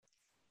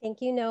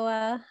Thank you,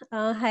 Noah.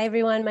 Hi,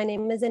 everyone. My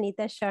name is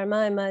Anita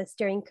Sharma. I'm a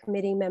steering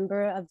committee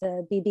member of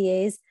the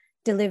BBA's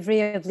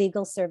Delivery of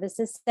Legal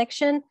Services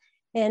section.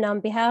 And on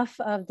behalf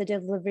of the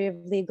Delivery of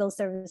Legal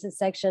Services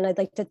section, I'd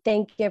like to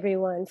thank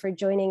everyone for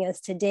joining us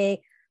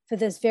today for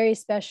this very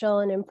special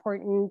and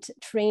important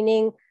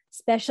training,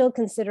 Special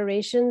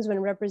Considerations when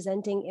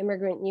Representing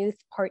Immigrant Youth,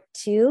 Part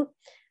 2.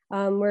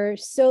 We're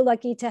so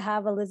lucky to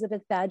have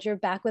Elizabeth Badger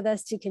back with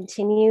us to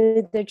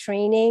continue the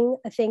training.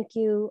 Thank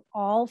you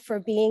all for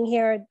being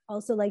here. I'd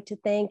also like to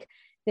thank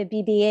the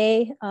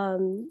BBA,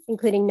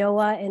 including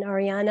Noah and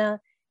Ariana,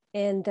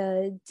 and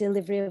the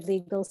Delivery of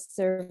Legal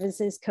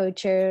Services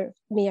co-chair,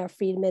 Mia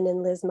Friedman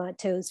and Liz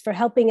Matos, for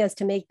helping us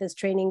to make this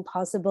training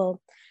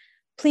possible.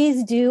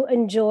 Please do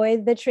enjoy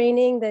the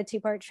training, the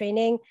two-part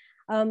training,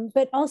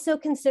 but also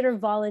consider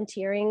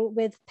volunteering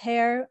with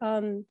PAIR.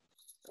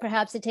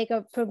 Perhaps to take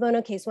a pro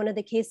bono case, one of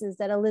the cases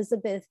that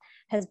Elizabeth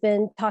has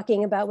been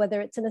talking about,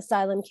 whether it's an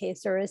asylum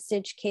case or a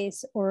SIDGE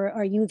case or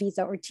a U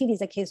visa or T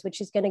visa case, which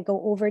she's going to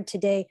go over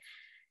today.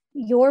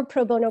 Your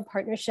pro bono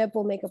partnership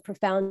will make a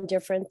profound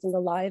difference in the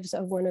lives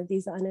of one of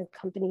these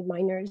unaccompanied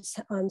minors.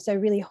 So I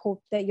really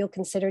hope that you'll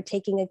consider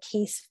taking a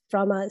case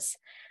from us.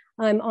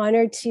 I'm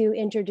honored to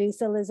introduce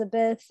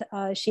Elizabeth.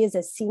 She is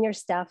a senior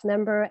staff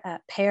member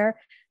at PAIR,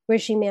 where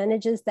she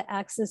manages the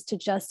Access to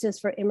Justice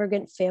for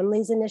Immigrant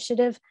Families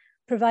initiative,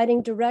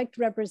 providing direct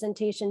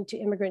representation to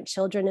immigrant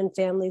children and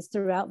families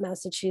throughout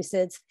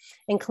Massachusetts,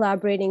 and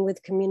collaborating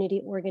with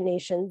community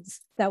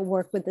organizations that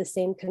work with the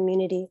same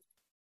community.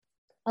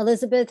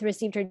 Elizabeth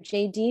received her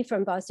JD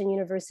from Boston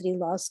University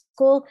Law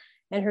School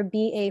and her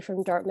BA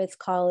from Dartmouth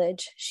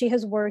College. She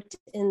has worked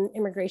in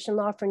immigration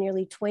law for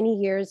nearly 20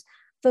 years,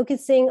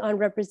 focusing on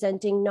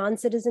representing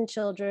non-citizen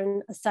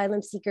children,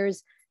 asylum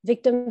seekers,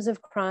 victims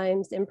of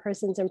crimes, and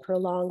persons in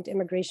prolonged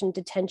immigration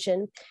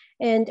detention.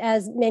 And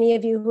as many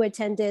of you who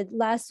attended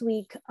last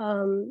week,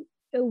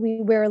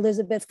 where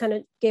Elizabeth kind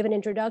of gave an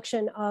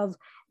introduction of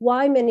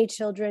why many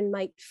children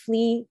might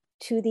flee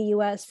to the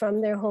US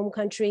from their home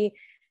country,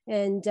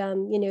 and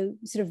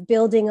sort of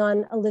building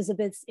on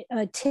Elizabeth's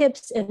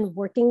tips and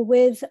working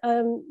with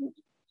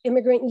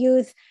immigrant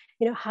youth,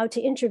 how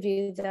to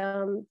interview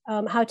them,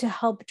 how to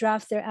help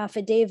draft their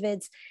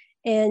affidavits.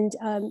 And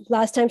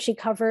last time she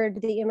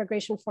covered the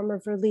immigration form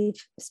of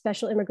relief,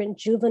 special immigrant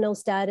juvenile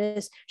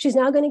status. She's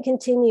now going to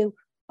continue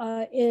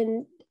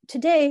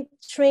today,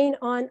 train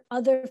on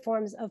other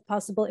forms of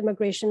possible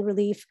immigration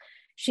relief.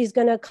 She's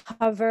going to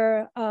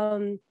cover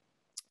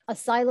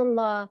asylum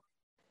law,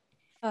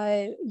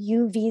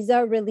 U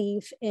visa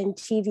relief, and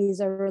T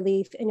visa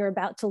relief. And you're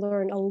about to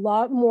learn a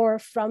lot more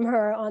from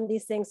her on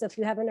these things. So if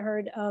you haven't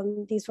heard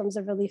these forms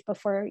of relief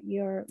before,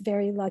 you're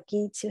very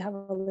lucky to have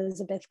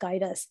Elizabeth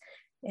guide us.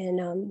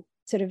 And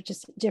sort of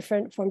just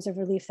different forms of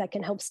relief that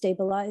can help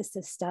stabilize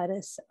the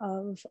status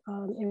of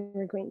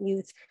immigrant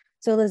youth.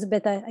 So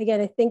Elizabeth,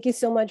 again, I thank you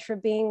so much for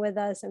being with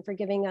us and for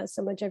giving us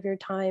so much of your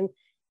time.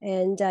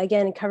 And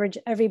again, encourage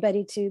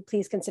everybody to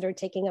please consider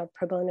taking a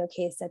pro bono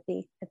case at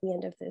the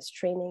end of this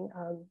training.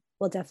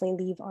 We'll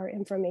definitely leave our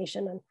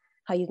information on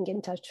how you can get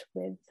in touch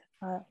with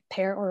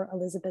PAIR or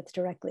Elizabeth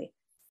directly.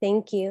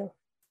 Thank you.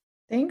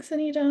 Thanks,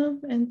 Anita,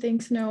 and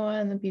thanks, Noah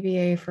and the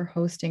BBA for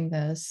hosting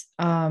this.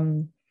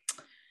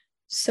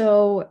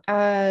 So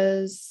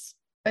as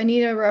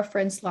Anita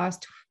referenced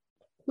last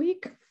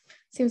week,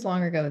 seems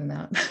longer ago than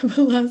that, but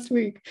last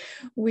week,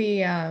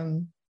 we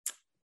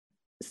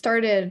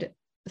started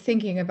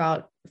thinking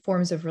about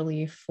forms of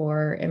relief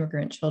for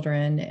immigrant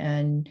children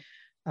and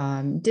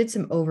did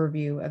some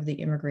overview of the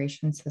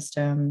immigration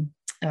system.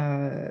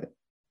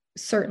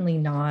 Certainly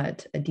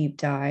not a deep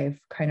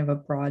dive, kind of a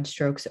broad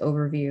strokes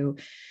overview,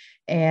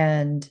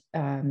 and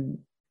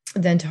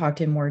then talked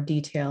in more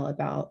detail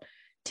about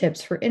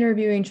tips for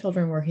interviewing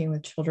children, working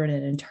with children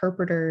and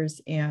interpreters,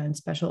 and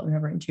special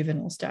immigrant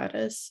juvenile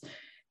status.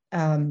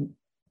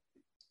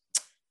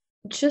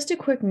 Just a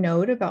quick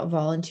note about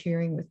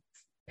volunteering with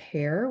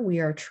PAIR.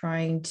 We are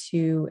trying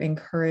to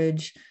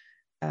encourage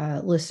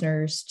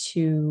listeners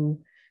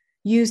to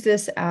use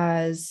this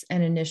as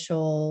an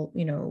initial,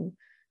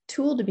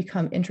 tool to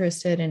become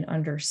interested and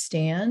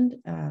understand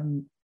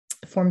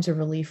forms of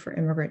relief for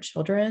immigrant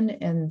children,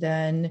 and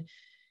then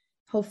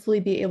hopefully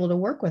be able to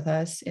work with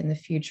us in the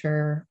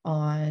future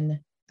on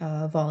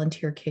a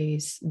volunteer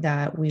case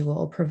that we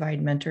will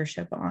provide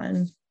mentorship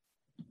on.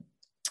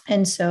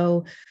 And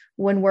so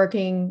when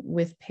working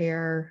with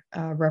PAIR,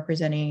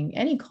 representing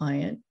any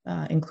client,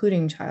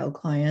 including child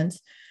clients,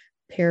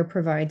 PAIR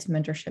provides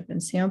mentorship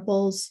and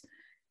samples.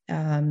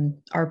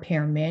 Our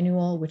PAIR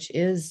manual, which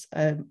is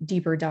a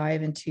deeper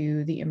dive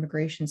into the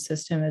immigration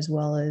system as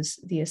well as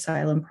the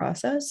asylum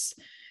process,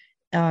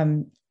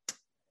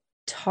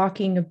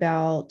 talking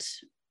about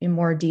in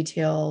more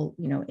detail,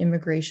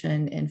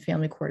 immigration and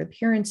family court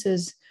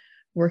appearances,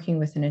 working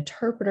with an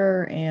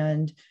interpreter,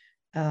 and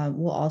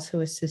we'll also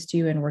assist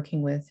you in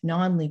working with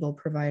non-legal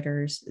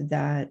providers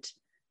that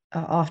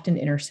often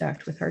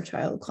intersect with our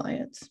child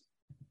clients.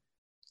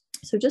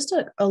 So just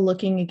a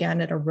looking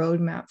again at a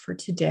roadmap for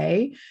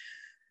today.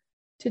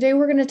 Today,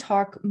 we're going to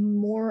talk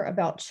more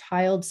about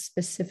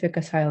child-specific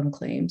asylum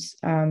claims.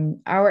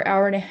 Our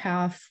hour and a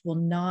half will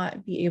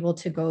not be able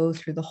to go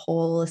through the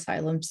whole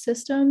asylum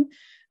system.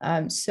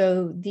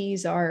 So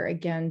these are,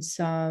 again,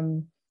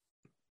 some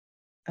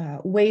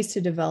ways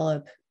to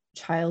develop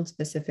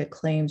child-specific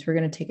claims. We're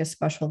going to take a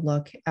special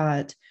look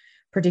at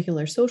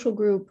particular social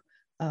group,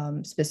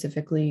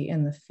 specifically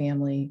in the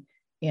family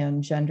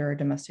and gender or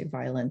domestic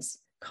violence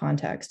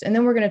context. And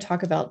then we're going to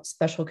talk about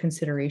special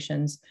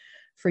considerations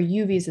for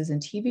U visas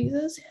and T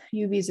visas.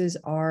 U visas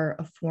are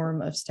a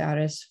form of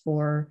status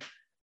for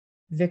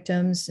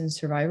victims and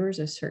survivors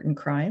of certain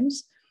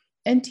crimes,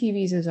 and T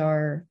visas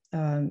are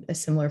a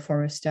similar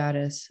form of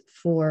status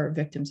for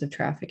victims of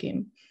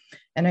trafficking.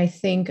 And I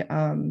think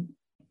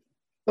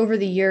over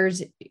the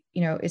years,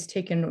 it's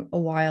taken a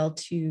while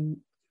to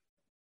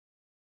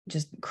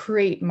just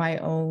create my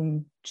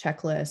own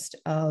checklist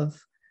of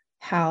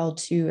how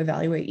to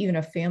evaluate even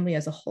a family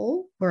as a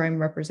whole, where I'm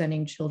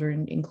representing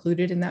children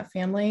included in that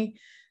family,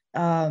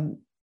 to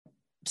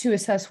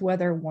assess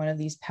whether one of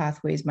these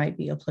pathways might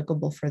be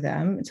applicable for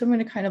them. And so I'm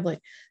going to kind of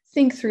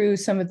think through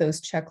some of those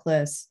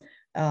checklists,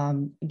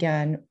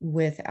 again,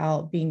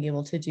 without being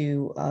able to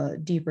do a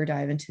deeper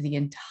dive into the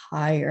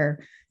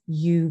entire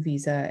U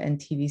visa and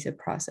T visa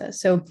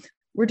process. So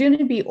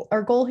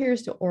our goal here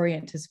is to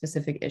orient to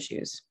specific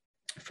issues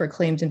for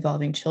claims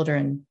involving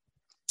children.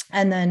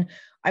 And then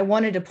I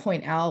wanted to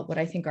point out what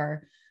I think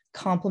are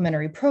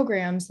complementary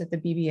programs that the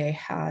BBA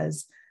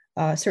has.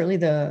 Certainly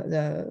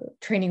the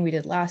training we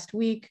did last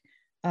week,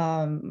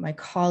 my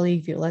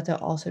colleague Violetta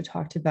also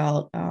talked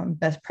about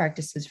best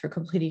practices for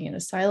completing an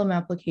asylum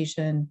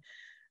application.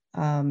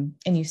 And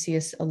you see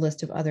a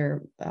list of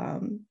other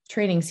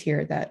trainings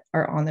here that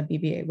are on the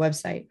BBA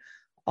website.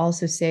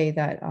 Also say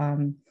that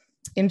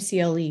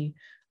MCLE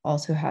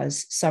also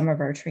has some of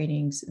our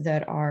trainings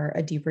that are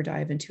a deeper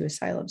dive into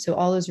asylum. So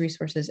all those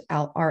resources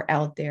are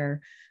out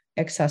there,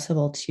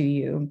 accessible to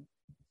you.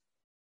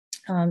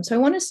 So I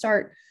want to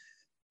start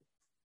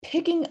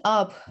picking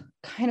up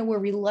kind of where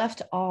we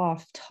left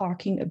off,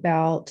 talking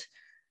about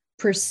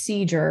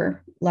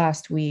procedure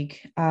last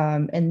week,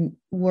 and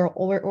we're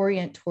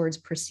orient towards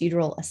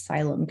procedural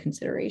asylum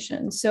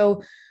considerations.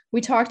 So we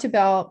talked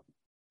about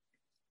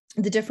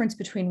the difference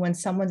between when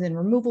someone's in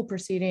removal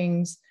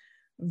proceedings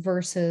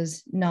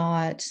versus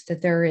not, that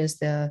there is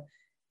the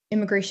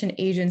immigration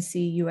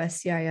agency,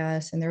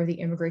 USCIS, and there are the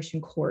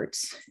immigration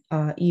courts,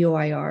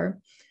 EOIR.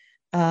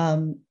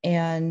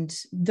 And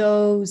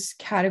those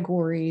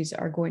categories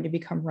are going to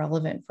become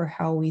relevant for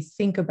how we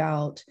think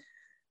about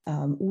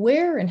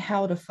where and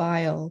how to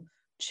file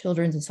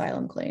children's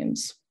asylum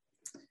claims.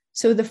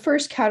 So the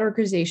first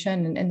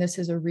categorization, and this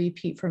is a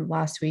repeat from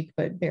last week,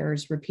 but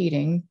bears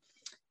repeating,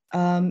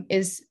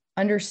 is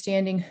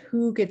understanding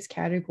who gets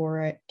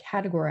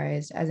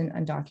categorized as an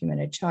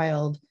undocumented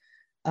child.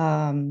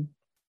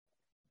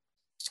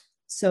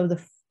 So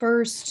the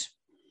first,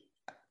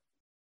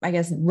 I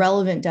guess,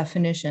 relevant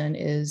definition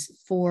is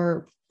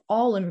for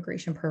all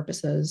immigration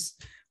purposes,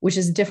 which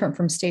is different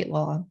from state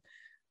law.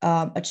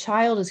 A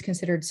child is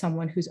considered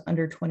someone who's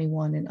under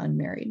 21 and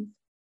unmarried.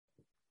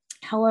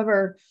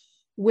 However,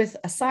 with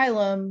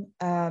asylum,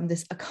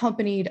 this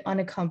accompanied,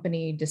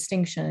 unaccompanied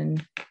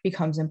distinction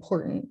becomes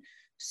important.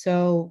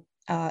 So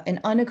an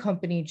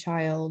unaccompanied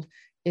child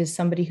is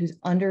somebody who's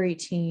under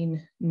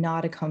 18,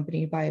 not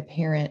accompanied by a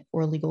parent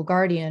or legal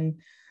guardian.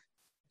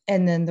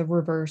 And then the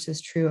reverse is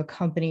true,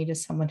 accompanied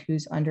is someone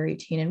who's under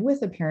 18 and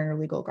with a parent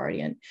or legal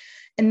guardian.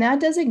 And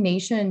that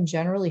designation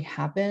generally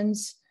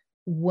happens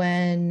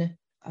when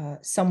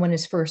someone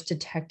is first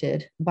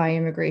detected by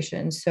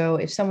immigration. So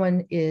if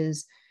someone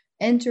is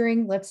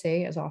entering, let's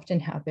say, as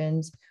often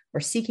happens, or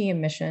seeking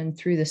admission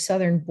through the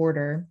southern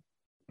border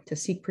to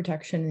seek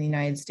protection in the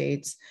United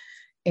States,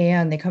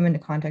 and they come into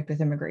contact with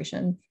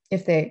immigration,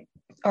 if they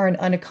are an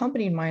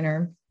unaccompanied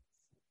minor,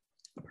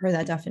 per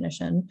that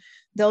definition,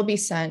 they'll be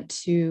sent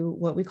to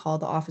what we call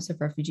the Office of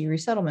Refugee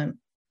Resettlement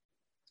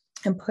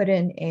and put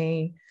in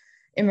a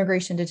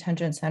immigration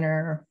detention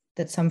center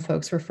that some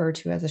folks refer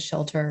to as a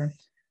shelter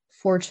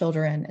for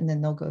children. And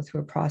then they'll go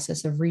through a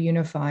process of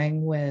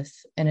reunifying with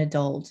an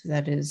adult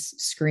that is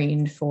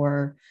screened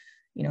for,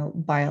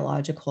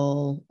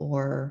 biological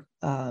or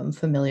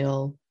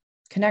familial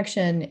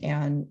connection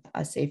and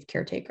a safe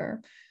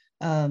caretaker.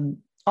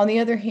 On the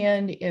other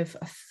hand, if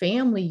a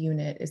family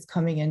unit is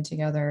coming in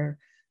together,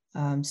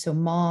 so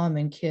mom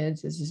and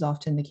kids, as is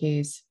often the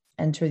case,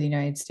 enter the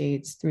United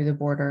States through the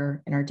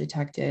border and are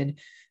detected,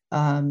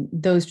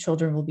 those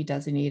children will be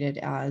designated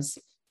as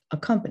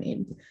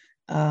accompanied.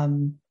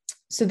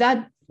 So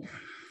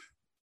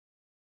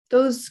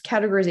those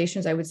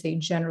categorizations, I would say,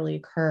 generally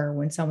occur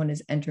when someone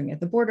is entering at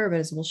the border, but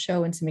as we'll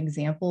show in some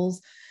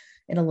examples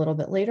in a little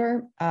bit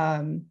later,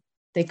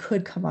 they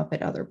could come up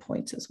at other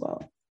points as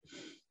well.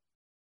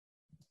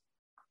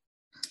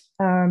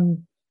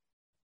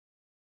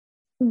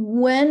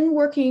 When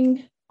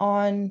working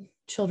on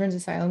children's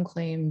asylum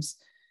claims,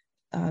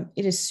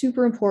 it is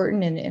super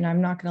important, and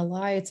I'm not going to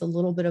lie, it's a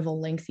little bit of a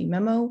lengthy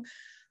memo,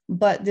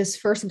 But this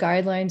first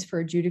guidelines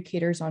for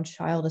adjudicators on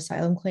child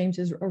asylum claims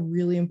is a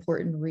really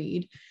important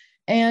read.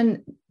 And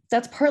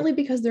that's partly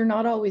because they're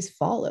not always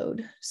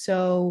followed.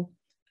 So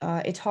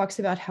it talks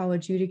about how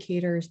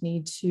adjudicators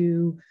need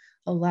to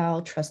allow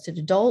trusted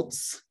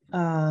adults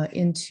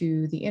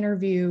into the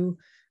interview.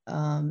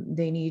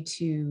 They need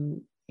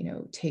to,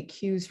 take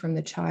cues from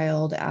the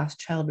child, ask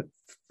child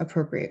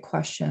appropriate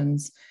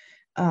questions,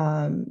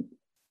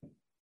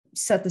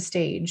 set the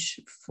stage,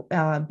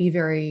 be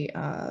very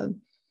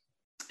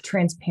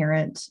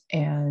transparent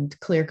and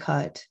clear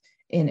cut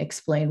and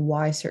explain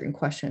why certain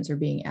questions are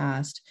being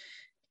asked.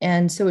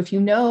 And so if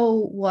you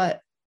know what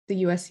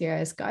the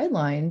USCIS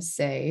guidelines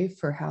say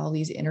for how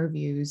these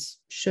interviews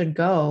should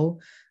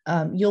go,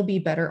 you'll be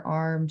better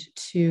armed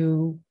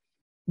to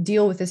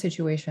deal with the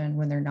situation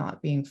when they're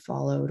not being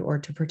followed, or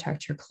to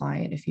protect your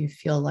client if you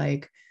feel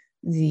like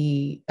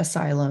the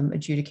asylum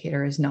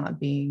adjudicator is not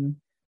being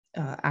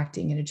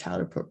acting in a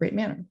child appropriate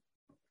manner.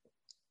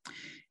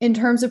 In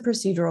terms of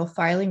procedural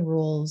filing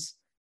rules,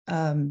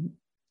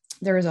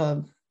 there is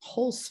a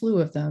whole slew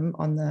of them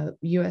on the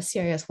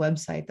USCIS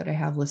website that I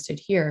have listed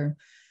here.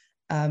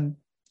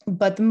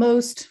 But the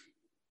most,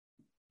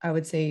 I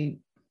would say,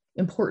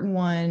 important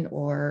one,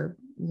 or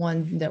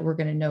one that we're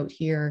going to note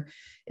here,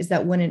 is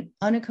that when an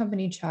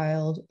unaccompanied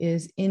child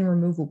is in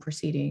removal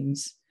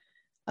proceedings,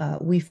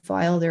 we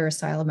file their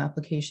asylum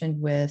application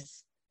with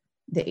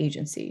the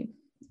agency.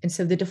 And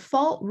so the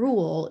default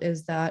rule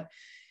is that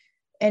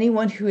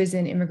anyone who is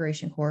in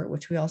immigration court,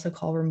 which we also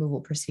call removal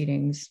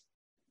proceedings,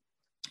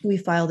 we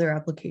file their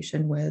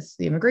application with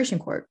the immigration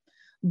court.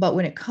 But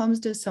when it comes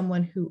to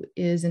someone who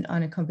is an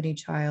unaccompanied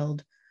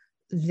child,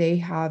 they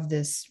have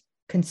this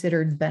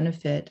considered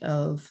benefit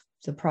of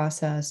the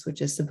process,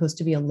 which is supposed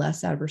to be a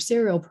less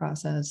adversarial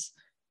process,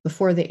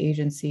 before the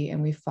agency,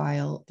 and we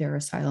file their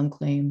asylum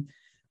claim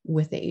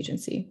with the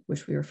agency,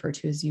 which we refer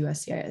to as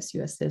USCIS,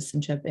 U.S.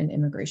 Citizenship and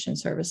Immigration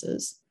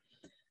Services.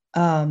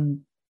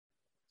 And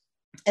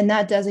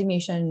that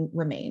designation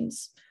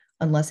remains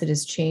unless it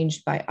is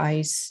changed by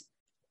ICE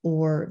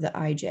or the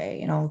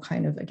IJ. And I'll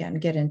kind of, again,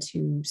 get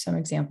into some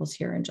examples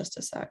here in just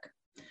a sec.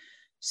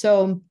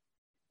 So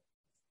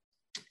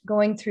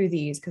going through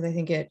these, because I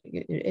think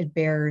it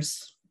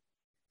bears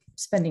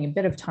spending a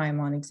bit of time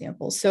on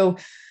examples. So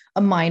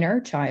a minor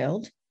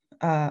child,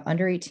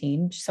 under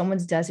 18,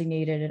 someone's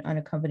designated an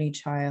unaccompanied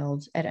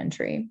child at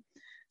entry,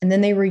 and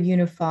then they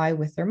reunify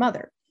with their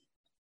mother.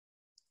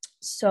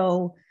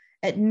 So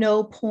at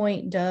no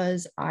point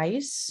does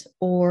ICE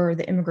or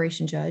the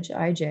immigration judge,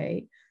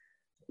 IJ,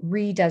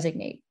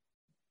 redesignate,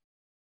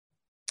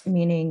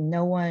 meaning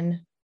no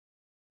one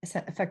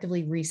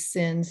effectively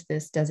rescinds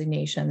this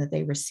designation that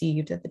they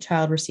received, that the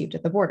child received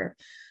at the border.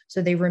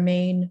 So they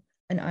remain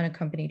an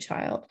unaccompanied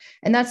child.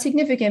 And that's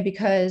significant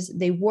because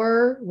they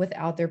were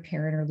without their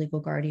parent or legal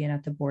guardian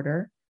at the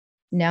border.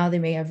 Now they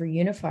may have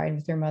reunified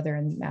with their mother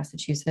in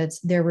Massachusetts.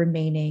 They're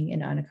remaining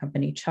an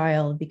unaccompanied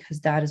child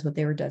because that is what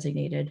they were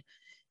designated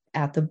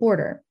at the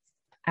border,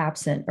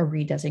 absent a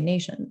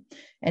redesignation.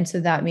 And so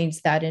that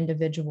means that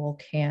individual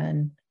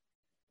can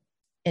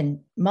and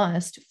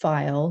must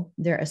file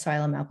their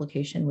asylum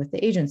application with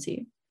the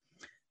agency.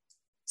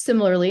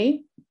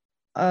 Similarly,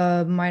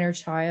 a minor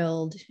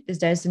child is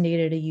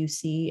designated a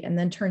UC and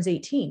then turns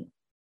 18,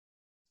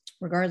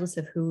 regardless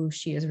of who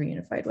she is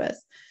reunified with.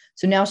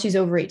 So now she's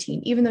over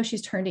 18. Even though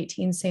she's turned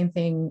 18, same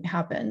thing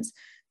happens.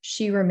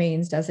 She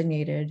remains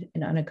designated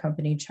an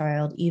unaccompanied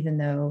child, even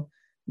though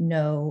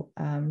no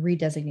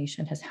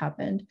redesignation has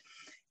happened.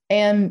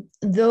 And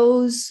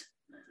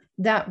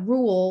that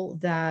rule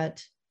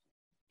that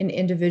an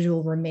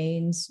individual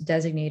remains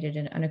designated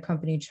an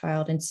unaccompanied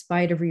child in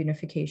spite of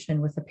reunification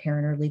with a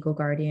parent or legal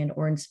guardian,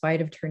 or in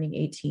spite of turning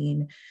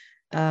 18,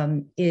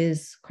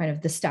 is kind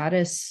of the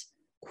status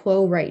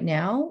quo right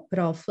now. But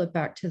I'll flip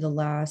back to the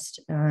last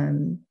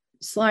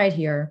slide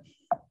here,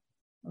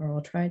 or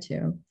I'll try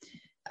to.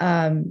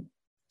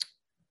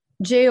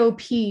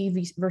 JOP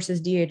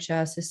versus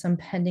DHS is some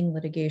pending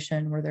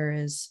litigation where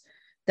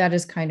that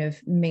is kind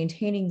of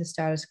maintaining the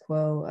status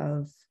quo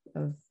of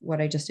what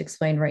I just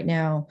explained right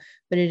now,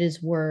 but it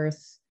is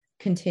worth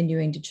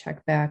continuing to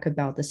check back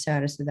about the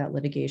status of that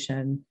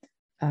litigation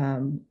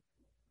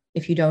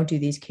if you don't do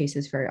these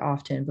cases very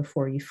often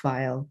before you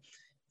file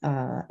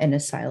an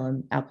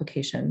asylum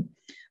application.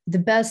 The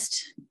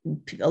best,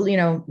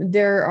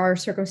 there are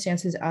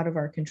circumstances out of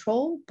our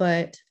control,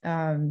 but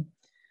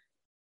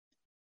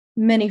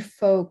many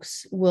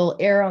folks will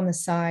err on the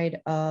side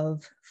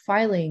of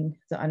filing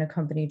the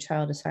unaccompanied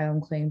child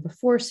asylum claim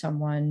before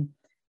someone,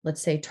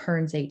 let's say,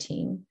 turns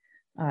 18,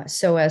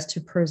 so as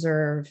to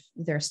preserve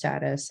their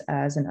status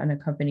as an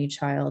unaccompanied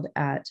child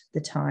at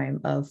the time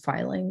of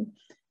filing.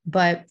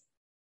 But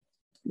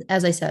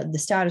as I said, the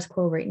status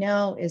quo right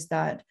now is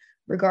that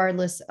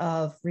regardless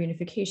of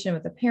reunification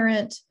with a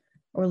parent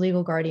or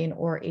legal guardian,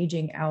 or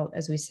aging out,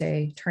 as we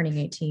say, turning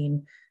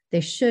 18,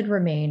 they should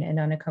remain an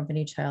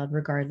unaccompanied child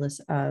regardless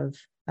of,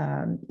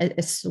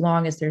 as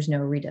long as there's no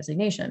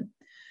redesignation.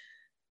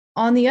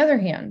 On the other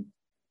hand,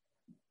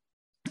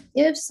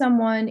 if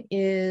someone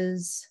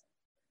is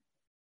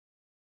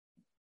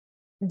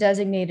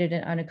designated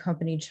an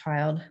unaccompanied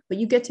child, but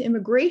you get to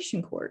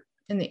immigration court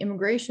and the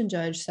immigration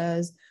judge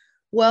says,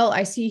 well,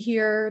 I see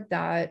here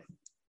that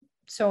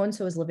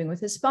so-and-so is living with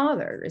his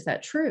father. Is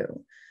that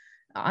true?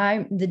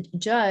 The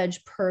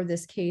judge, per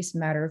this case,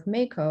 matter of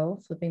Mako,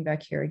 flipping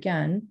back here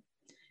again,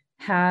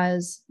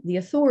 has the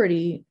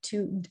authority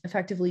to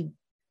effectively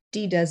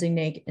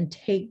de-designate and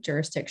take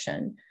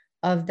jurisdiction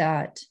of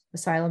that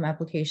asylum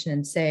application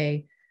and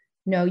say,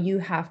 no, you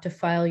have to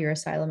file your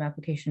asylum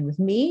application with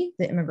me,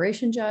 the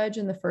immigration judge,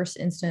 in the first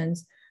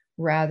instance,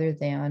 rather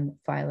than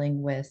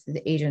filing with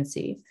the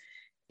agency.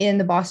 In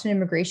the Boston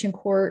Immigration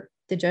Court,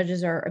 the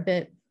judges are a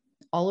bit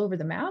all over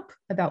the map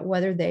about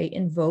whether they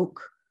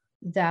invoke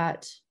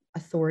that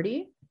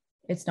authority.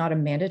 It's not a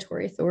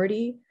mandatory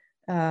authority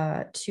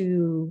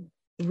to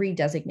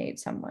redesignate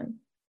someone.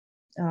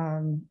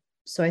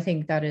 So I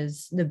think that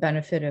is the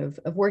benefit of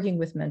working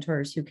with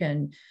mentors who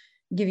can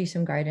give you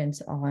some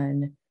guidance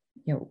on,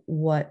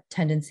 what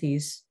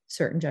tendencies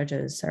certain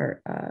judges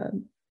are,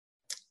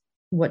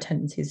 what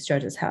tendencies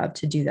judges have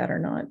to do that or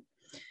not.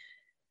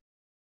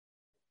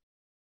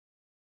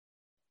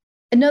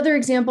 Another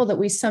example that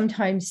we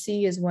sometimes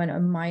see is when a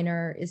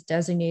minor is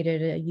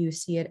designated a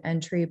UC at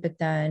entry, but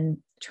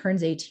then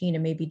turns 18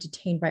 and may be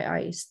detained by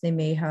ICE.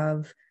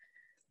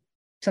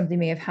 Something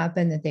may have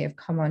happened that they have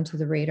come onto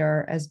the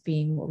radar as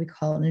being what we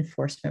call an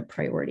enforcement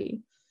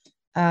priority.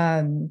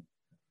 They're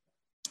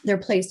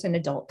placed in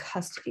adult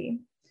custody.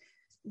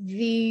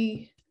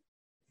 The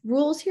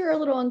rules here are a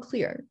little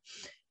unclear.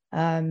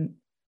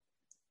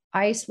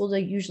 ICE will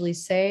usually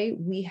say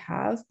we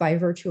have, by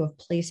virtue of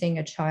placing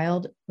a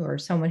child or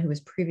someone who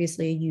was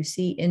previously a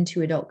UC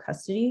into adult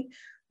custody,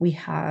 we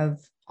have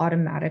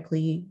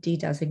automatically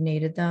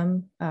de-designated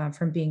them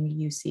from being a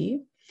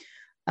UC.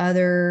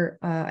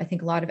 I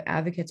think a lot of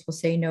advocates will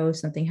say, no,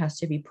 something has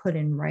to be put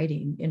in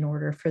writing in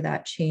order for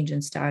that change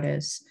in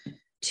status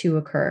to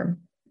occur.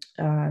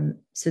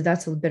 So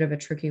that's a bit of a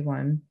tricky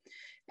one.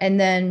 And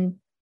then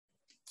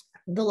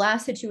the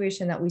last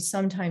situation that we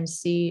sometimes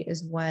see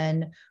is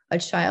when a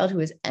child who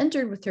has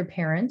entered with their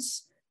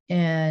parents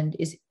and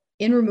is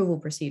in removal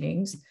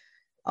proceedings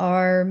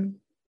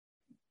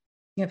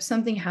if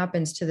something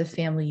happens to the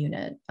family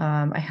unit.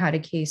 I had a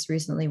case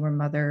recently where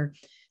mother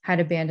had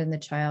abandoned the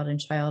child and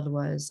child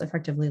was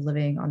effectively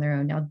living on their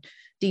own. Now,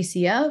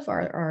 DCF,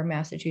 our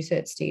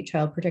Massachusetts State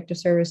Child Protective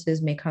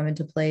Services, may come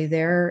into play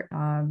there.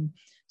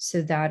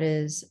 So that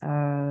is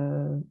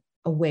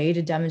a way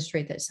to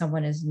demonstrate that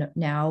someone is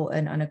now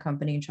an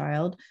unaccompanied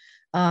child.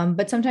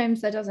 But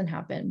sometimes that doesn't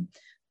happen.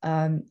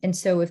 And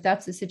so if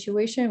that's the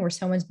situation where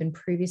someone's been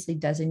previously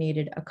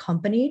designated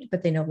accompanied,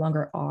 but they no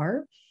longer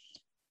are,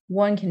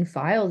 one can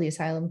file the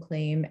asylum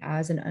claim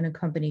as an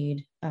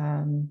unaccompanied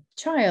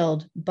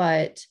child,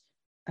 but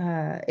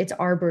it's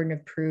our burden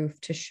of proof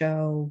to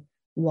show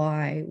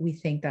why we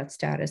think that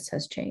status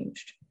has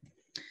changed.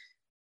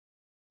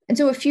 And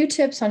so a few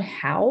tips on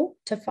how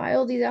to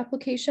file these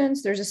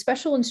applications. There's a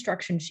special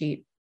instruction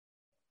sheet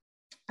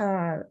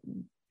that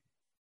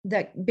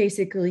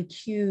basically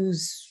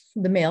cues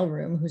the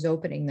mailroom who's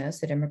opening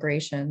this at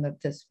immigration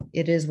that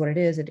it is what it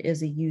is. It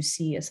is a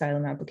UC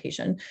asylum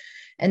application.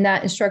 And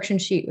that instruction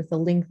sheet with the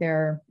link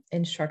there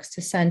instructs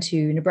to send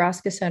to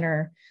Nebraska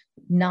Center,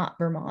 not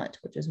Vermont,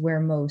 which is where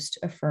most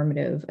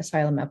affirmative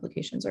asylum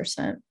applications are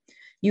sent.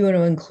 You want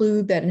to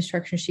include that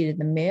instruction sheet in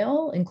the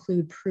mail,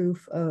 include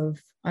proof of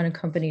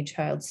unaccompanied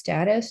child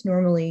status.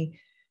 Normally,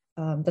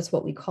 that's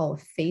what we call a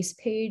face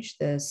page,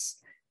 this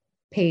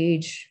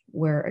page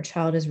where a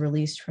child is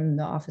released from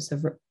the Office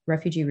of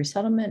Refugee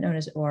Resettlement, known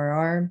as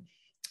ORR,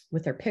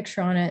 with their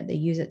picture on it. They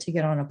use it to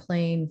get on a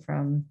plane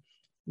from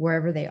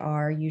wherever they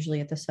are,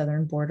 usually at the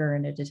southern border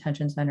in a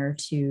detention center,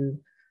 to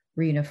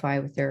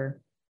reunify with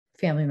their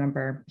family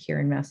member here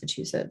in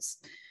Massachusetts.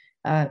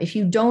 If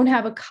you don't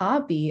have a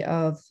copy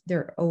of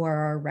their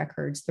ORR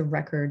records, the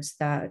records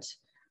that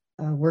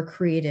were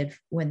created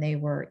when they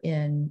were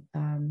in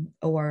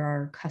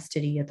ORR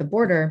custody at the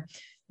border,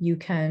 you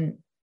can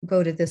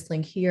go to this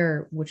link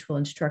here, which will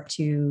instruct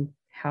you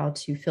how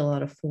to fill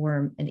out a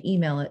form and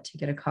email it to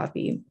get a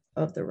copy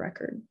of the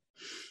record.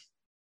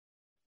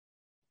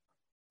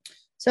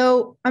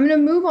 So I'm going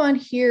to move on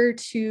here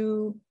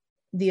to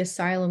the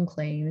asylum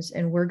claims,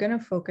 and we're going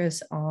to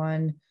focus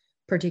on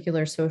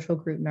particular social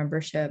group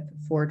membership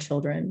for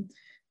children.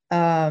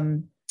 I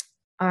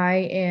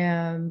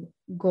am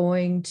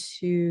going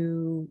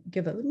to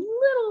give a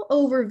little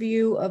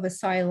overview of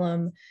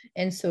asylum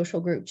and social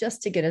group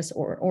just to get us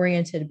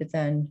oriented, but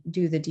then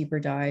do the deeper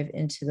dive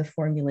into the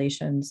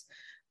formulations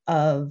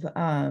of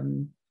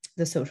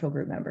the social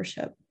group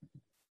membership.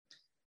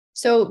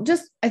 So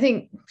just, I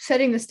think,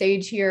 setting the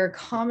stage here,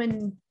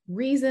 common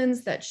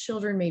reasons that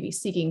children may be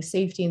seeking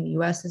safety in the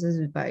US. This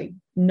is by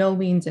no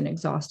means an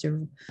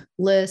exhaustive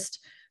list,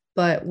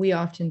 but we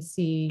often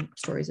see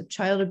stories of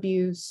child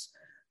abuse,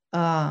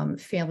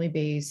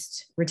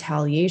 family-based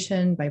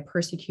retaliation by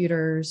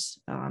persecutors.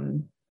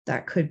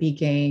 That could be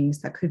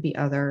gangs, that could be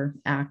other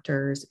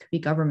actors, it could be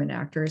government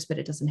actors, but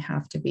it doesn't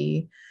have to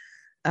be.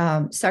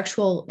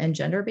 Sexual and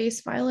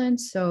gender-based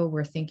violence. So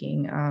we're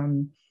thinking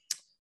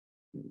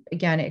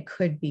again, it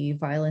could be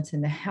violence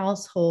in the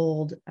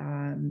household,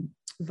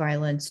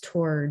 violence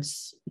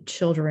towards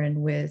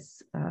children with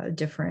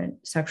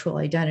different sexual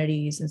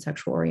identities and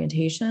sexual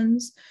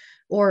orientations,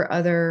 or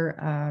other,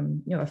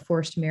 a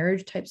forced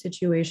marriage type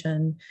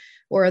situation,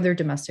 or other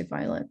domestic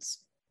violence.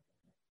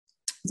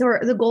 So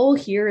the goal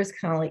here is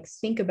kind of like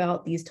think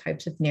about these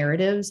types of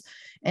narratives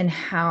and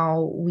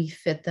how we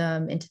fit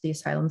them into the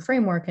asylum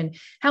framework. And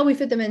how we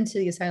fit them into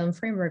the asylum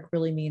framework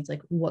really means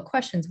like what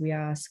questions we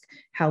ask,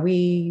 how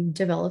we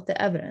develop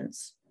the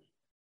evidence.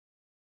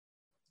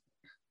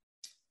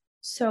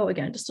 So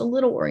again, just a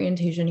little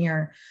orientation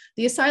here.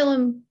 The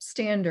asylum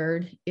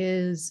standard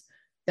is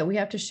that we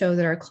have to show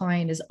that our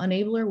client is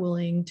unable or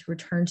willing to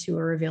return to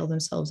or avail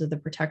themselves of the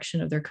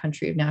protection of their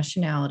country of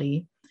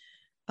nationality.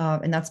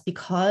 And that's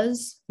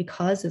because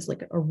is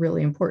like a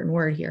really important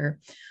word here,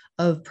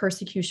 of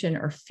persecution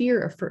or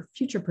fear of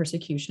future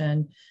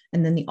persecution.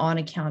 And then the on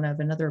account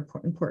of, another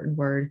important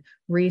word,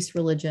 race,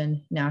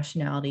 religion,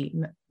 nationality,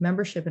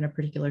 membership in a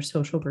particular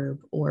social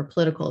group, or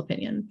political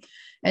opinion.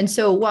 And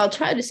so while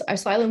child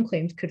asylum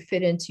claims could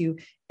fit into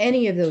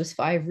any of those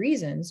 5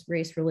 reasons,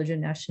 race,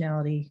 religion,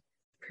 nationality,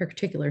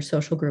 particular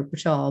social group,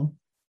 which I'll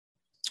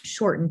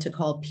shorten to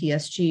call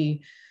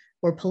PSG,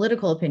 or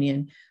political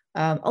opinion,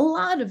 a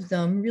lot of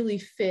them really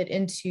fit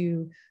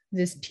into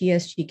this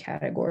PSG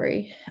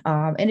category.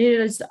 And it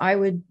is, I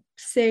would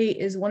say,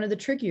 is one of the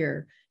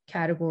trickier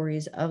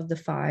categories of the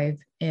 5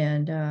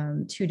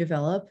 and to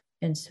develop.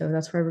 And so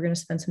that's why we're going to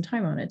spend some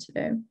time on it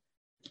today.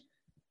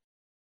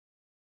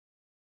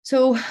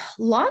 So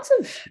lots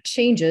of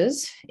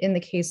changes in the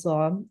case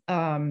law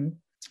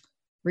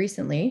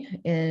recently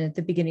at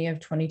the beginning of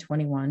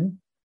 2021,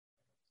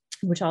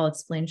 which I'll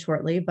explain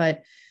shortly,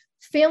 but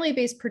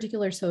family-based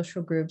particular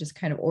social group, just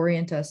kind of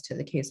orient us to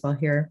the case law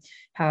here,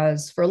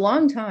 has for a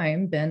long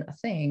time been a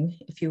thing,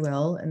 if you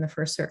will, in the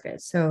First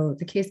Circuit. So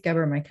the case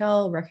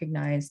Geber-Michael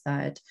recognized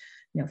that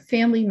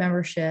family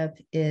membership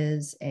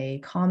is a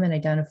common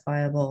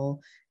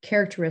identifiable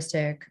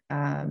characteristic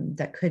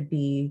that could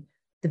be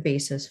the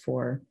basis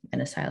for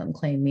an asylum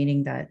claim,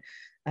 meaning that,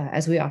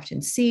 as we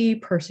often see,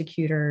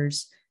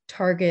 persecutors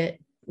target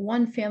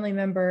one family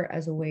member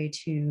as a way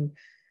to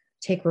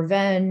take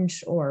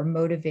revenge or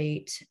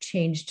motivate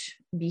changed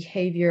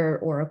behavior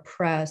or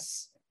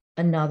oppress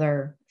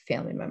another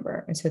family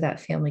member. And so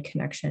that family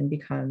connection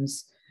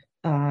becomes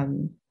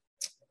the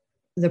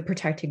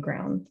protected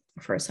ground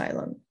for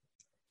asylum.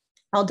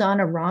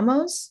 Aldana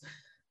Ramos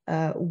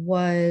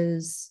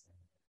was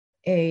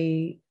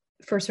a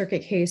First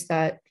Circuit case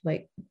that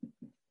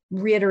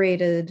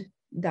reiterated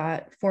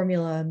that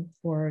formula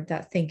or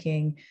that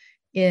thinking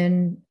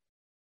in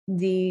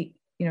the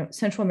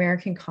Central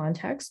American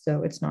context,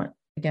 though it's not,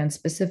 again,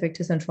 specific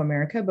to Central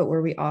America, but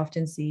where we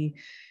often see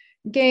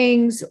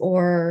gangs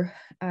or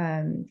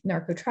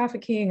narco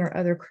trafficking or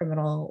other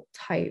criminal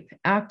type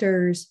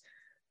actors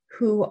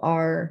who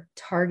are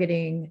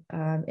targeting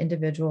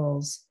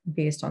individuals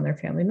based on their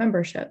family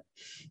membership.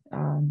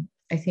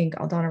 I think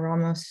Aldana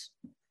Ramos,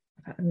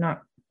 if I'm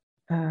not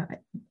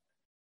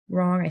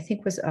wrong, I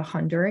think was a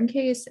Honduran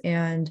case,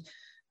 and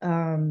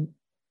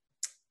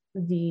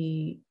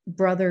the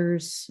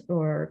brothers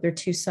or their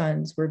 2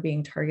 sons were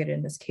being targeted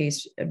in this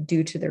case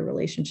due to their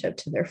relationship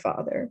to their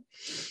father.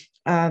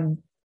 And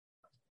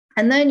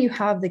then you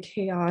have the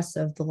chaos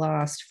of the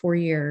last 4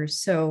 years.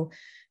 So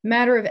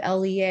matter of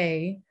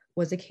LEA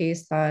was a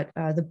case that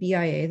the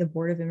BIA, the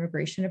Board of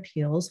Immigration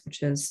Appeals,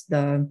 which is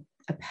the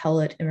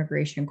appellate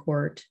immigration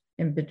court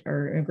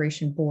or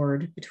immigration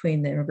board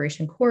between the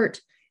immigration court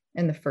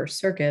and the First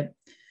Circuit,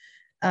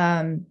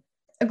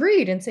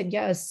 agreed and said,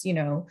 yes,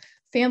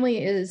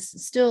 family is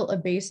still a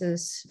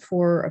basis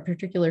for a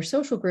particular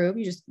social group.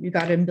 You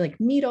got to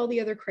meet all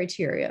the other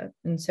criteria.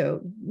 And so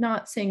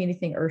not saying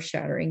anything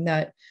earth-shattering,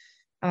 that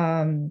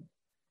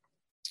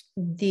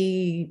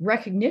the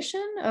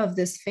recognition of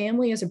this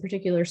family as a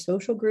particular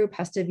social group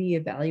has to be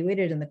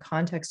evaluated in the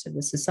context of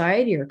the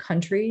society or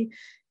country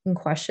in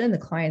question, the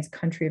client's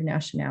country of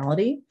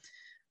nationality.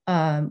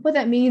 What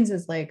that means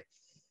is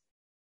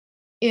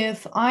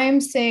if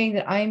I'm saying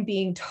that I'm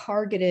being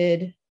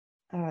targeted,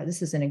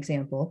 this is an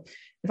example.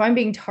 If I'm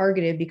being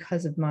targeted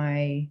because of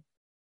my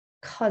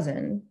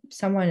cousin,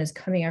 someone is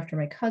coming after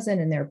my cousin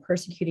and they're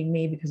persecuting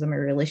me because of my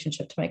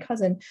relationship to my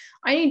cousin,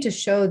 I need to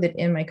show that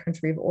in my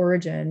country of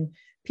origin,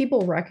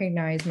 people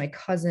recognize my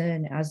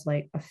cousin as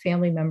a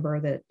family member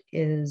that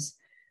is,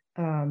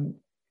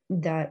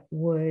 that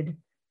would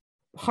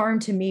harm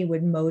to me,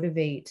 would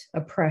motivate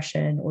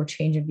oppression or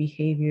change of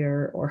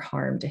behavior or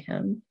harm to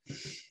him.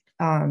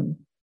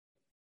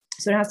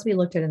 So it has to be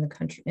looked at in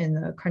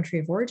the country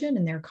of origin,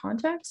 in their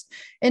context.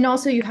 And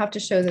also you have to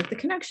show that the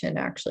connection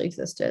actually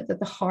existed, that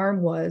the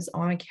harm was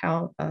on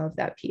account of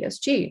that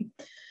PSG.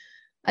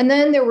 And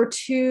then there were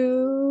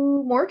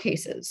 2 more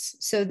cases.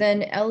 So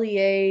then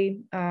LEA,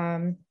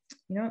 I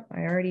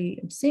already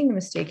am seeing a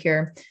mistake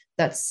here.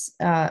 That's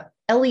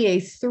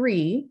LEA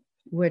 3,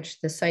 which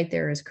the site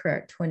there is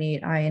correct,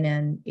 28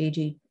 INN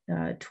AG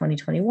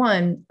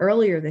 2021,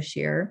 earlier this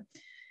year,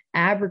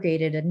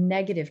 abrogated a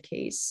negative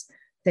case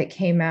that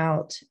came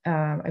out,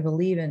 I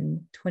believe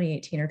in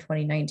 2018 or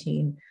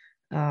 2019,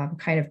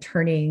 kind of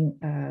turning,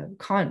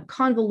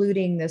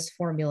 convoluting this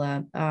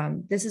formula.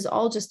 This is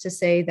all just to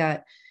say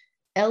that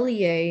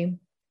LEA,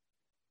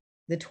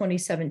 the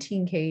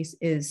 2017 case,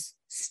 is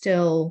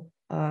still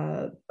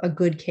a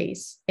good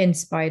case in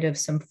spite of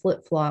some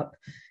flip-flop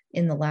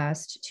in the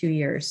last 2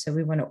 years. So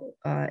we want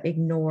to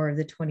ignore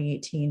the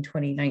 2018,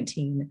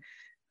 2019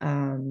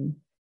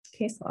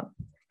 case law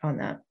on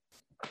that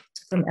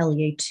from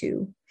LEA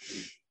 2.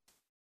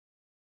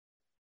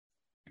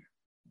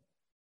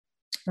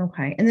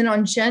 Okay, and then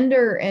on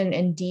gender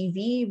and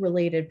DV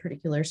related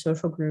particular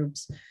social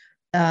groups,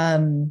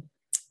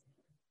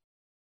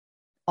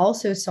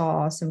 also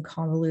saw some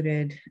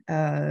convoluted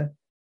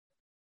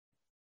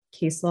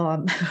case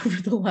law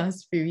over the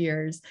last few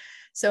years.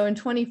 So in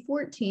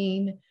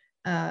 2014,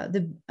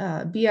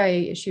 the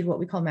BIA issued what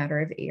we call matter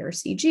of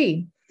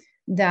ARCG,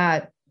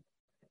 that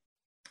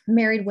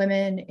married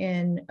women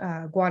in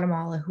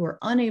Guatemala who are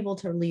unable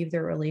to leave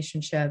their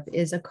relationship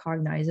is a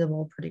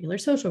cognizable particular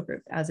social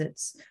group, as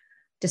it's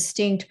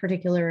distinct,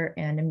 particular,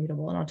 and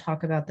immutable. And I'll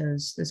talk about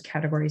those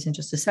categories in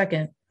just a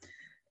second.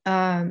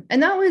 And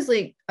that was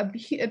like a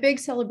big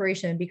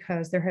celebration,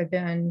 because there had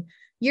been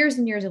years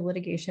and years of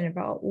litigation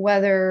about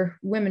whether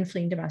women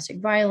fleeing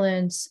domestic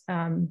violence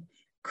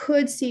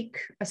could seek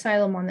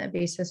asylum on that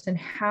basis, and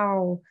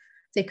how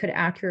they could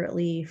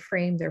accurately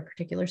frame their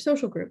particular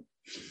social group.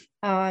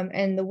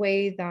 And the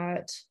way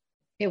that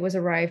it was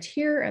arrived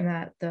here, and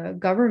that the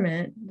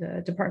government,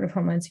 the Department of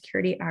Homeland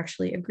Security,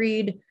 actually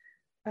agreed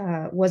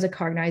was a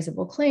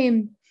cognizable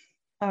claim,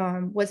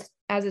 was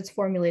as it's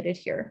formulated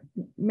here: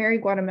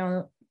 married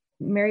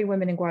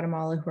women in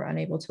Guatemala who are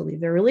unable to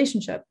leave their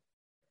relationship.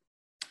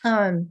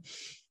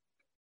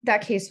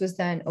 That case was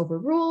then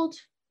overruled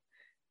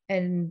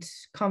and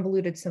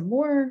convoluted some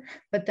more,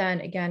 but then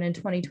again in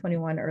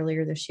 2021,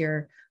 earlier this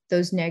year,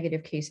 those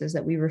negative cases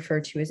that we refer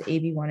to as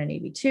AB1 and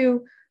AB2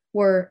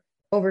 were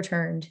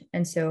overturned,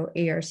 and so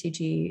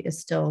ARCG is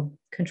still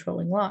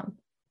controlling law.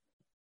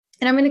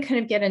 And I'm going to kind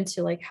of get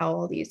into like how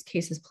all these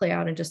cases play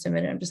out in just a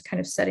minute. I'm just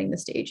kind of setting the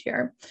stage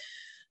here.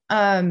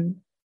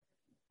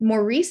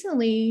 More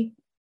recently,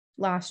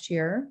 last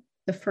year,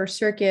 the First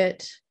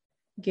Circuit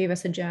gave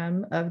us a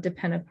gem of De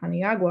Pena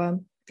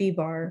Paniagua v.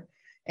 Barr,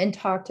 and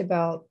talked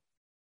about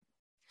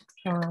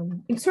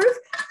and sort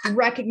of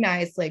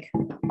recognized like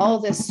all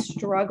this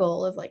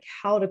struggle of like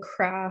how to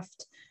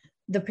craft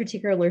the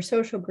particular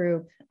social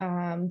group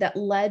that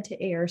led to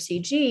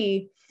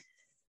ARCG,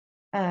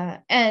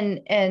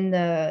 and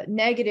the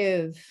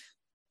negative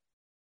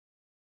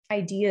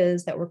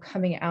ideas that were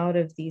coming out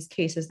of these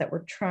cases that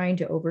were trying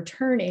to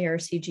overturn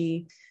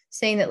ARCG,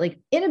 saying that like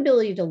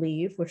inability to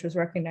leave, which was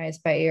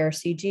recognized by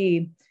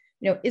ARCG,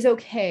 is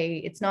okay.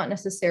 It's not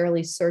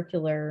necessarily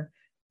circular.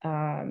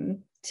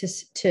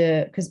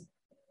 Because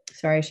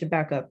sorry, I should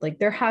back up. Like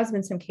there has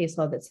been some case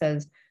law that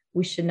says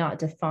we should not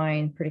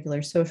define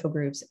particular social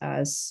groups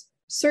as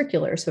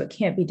circular, so it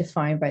can't be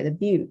defined by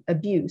the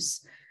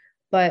abuse.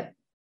 But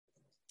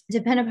De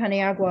Pena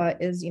Paniagua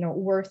is,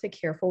 worth a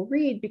careful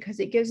read,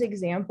 because it gives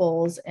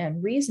examples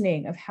and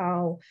reasoning of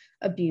how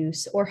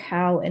abuse or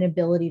how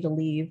inability to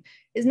leave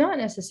is not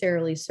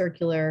necessarily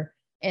circular,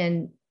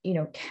 and,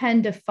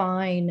 can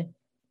define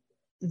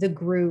the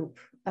group,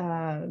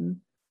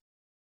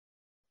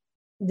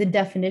 the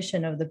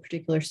definition of the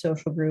particular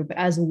social group,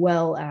 as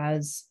well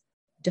as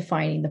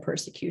defining the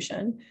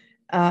persecution.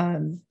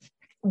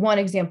 One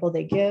example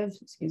they give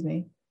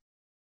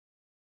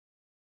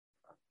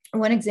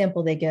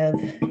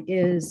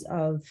is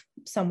of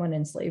someone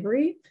in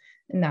slavery,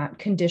 and that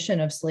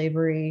condition of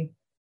slavery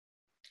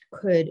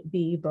could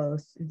be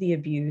both the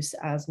abuse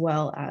as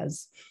well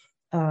as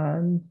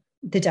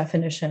the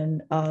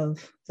definition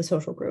of the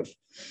social group.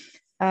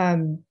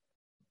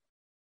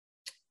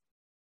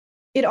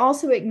 It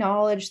also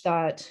acknowledged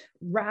that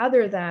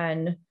rather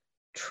than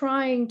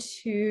trying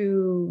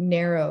to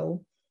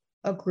narrow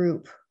a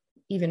group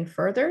even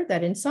further,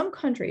 that in some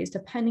countries,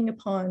 depending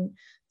upon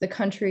the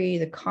country,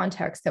 the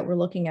context that we're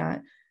looking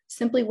at,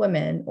 simply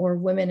women or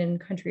women in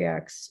country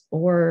X,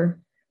 or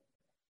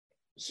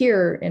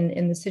here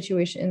in the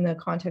situation, in the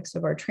context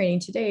of our training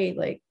today,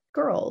 like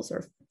girls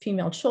or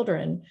female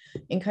children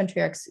in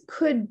country X,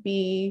 could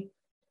be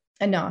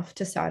enough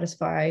to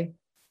satisfy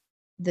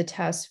the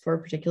test for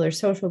a particular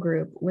social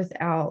group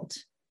without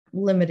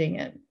limiting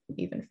it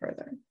even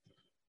further.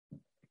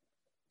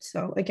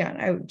 So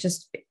again,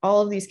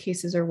 all of these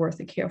cases are worth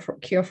a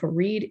careful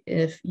read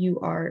if you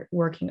are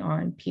working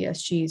on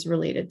PSGs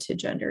related to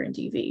gender and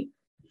DV.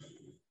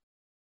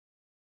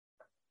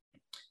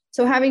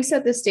 So having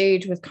set the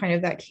stage with kind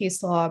of that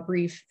case law,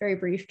 very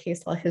brief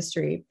case law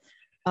history,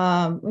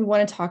 we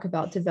want to talk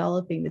about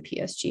developing the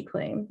PSG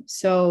claim.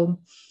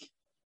 So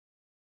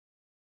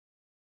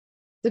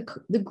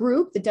the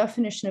group, the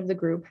definition of the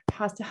group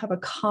has to have a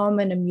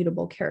common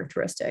immutable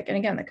characteristic. And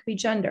again, that could be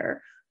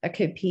gender, that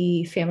could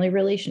be family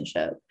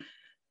relationship,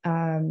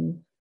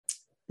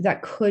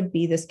 that could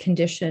be this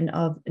condition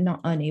of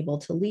not unable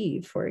to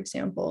leave, for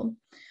example.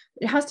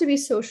 it has to be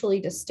socially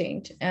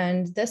distinct.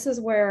 And this is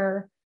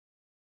where,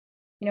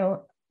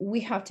 we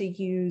have to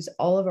use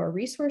all of our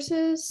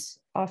resources,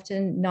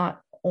 often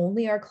not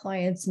only our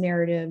clients'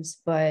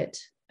 narratives, but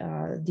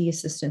the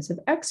assistance of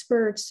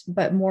experts,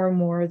 but more and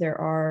more there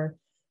are,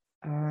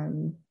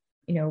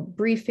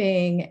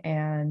 briefing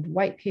and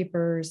white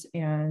papers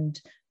and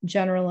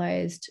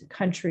generalized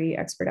country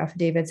expert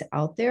affidavits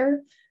out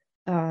there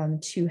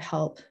to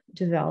help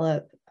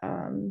develop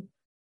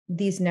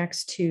these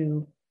next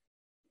two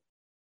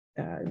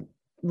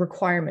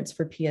requirements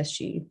for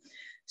PSG.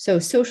 So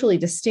socially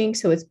distinct,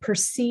 so it's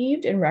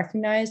perceived and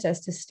recognized as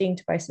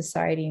distinct by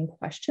society in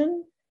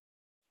question.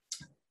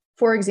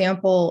 For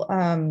example,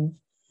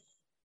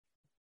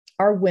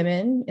 are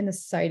women in the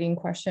society in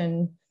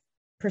question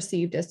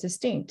perceived as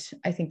distinct?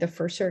 I think the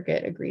First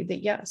Circuit agreed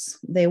that yes,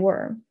 they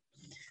were.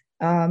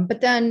 But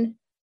then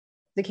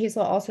the case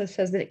law also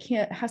says that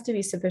it has to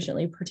be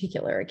sufficiently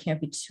particular. It can't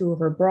be too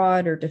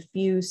overbroad or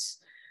diffuse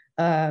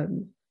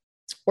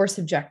or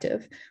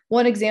subjective.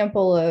 One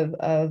example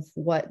of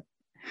what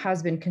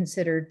has been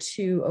considered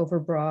too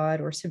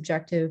overbroad or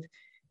subjective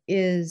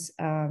is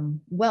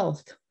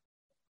wealth.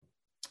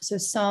 So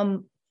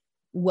some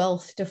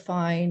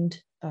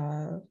wealth-defined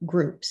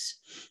groups.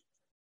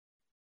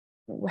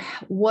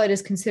 What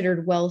is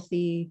considered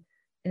wealthy?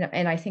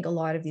 And I think a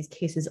lot of these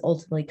cases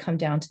ultimately come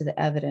down to the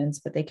evidence,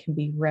 but they can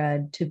be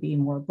read to be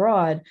more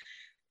broad.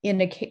 In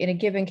a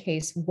given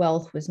case,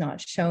 wealth was not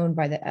shown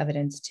by the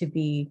evidence to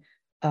be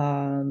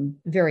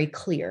very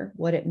clear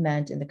what it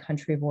meant in the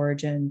country of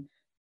origin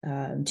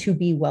to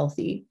be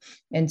wealthy.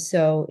 And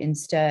so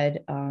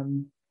instead,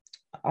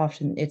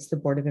 often it's the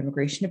Board of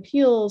Immigration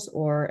Appeals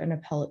or an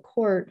appellate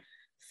court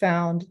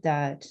found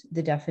that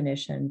the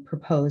definition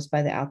proposed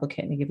by the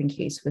applicant in a given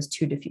case was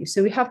too diffuse.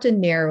 So we have to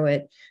narrow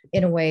it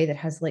in a way that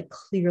has like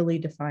clearly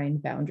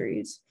defined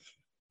boundaries.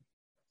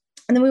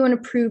 And then we want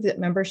to prove that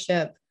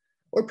membership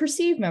or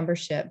perceived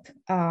membership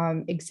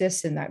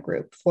exists in that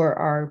group for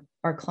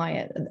our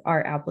client,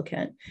 our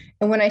applicant.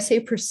 And when I say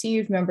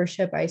perceived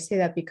membership, I say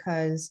that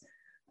because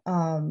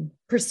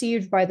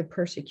perceived by the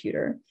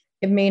persecutor.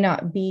 It may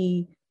not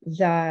be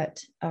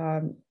that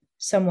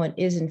someone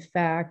is in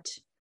fact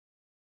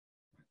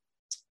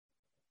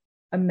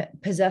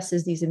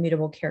possesses these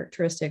immutable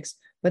characteristics,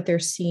 but they're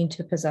seen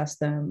to possess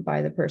them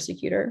by the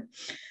persecutor.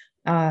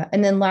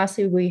 And then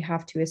lastly, we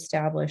have to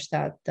establish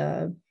that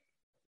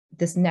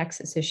this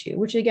nexus issue,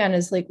 which again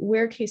is like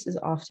where cases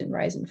often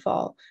rise and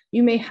fall.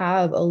 You may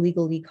have a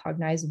legally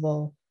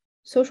cognizable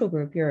social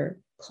group. Your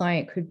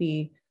client could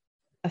be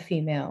a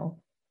female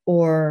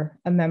or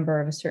a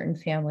member of a certain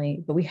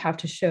family, but we have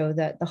to show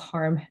that the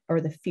harm or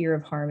the fear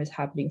of harm is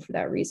happening for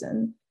that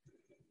reason.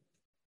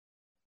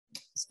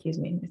 Excuse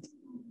me.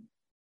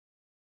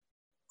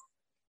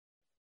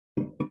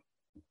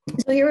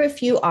 So here are a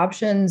few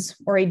options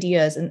or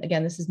ideas, and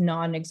again, this is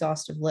not an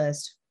exhaustive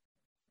list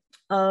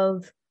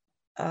of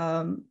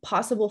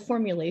possible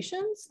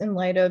formulations in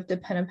light of De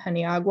Pena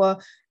Peniagua,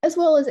 as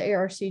well as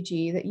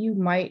ARCG that you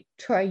might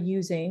try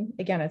using.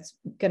 Again, it's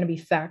going to be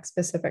fact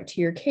specific to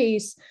your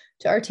case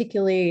to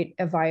articulate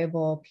a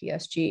viable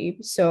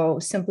PSG. So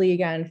simply,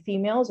 again,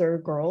 females or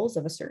girls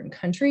of a certain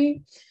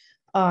country,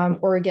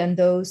 or again,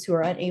 those who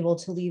are unable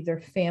to leave their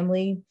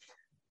family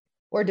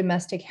or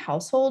domestic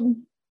household.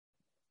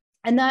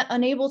 And that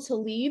unable to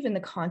leave in the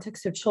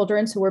context of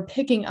children. So we're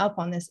picking up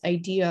on this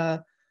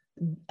idea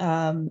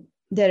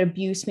that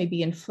abuse may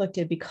be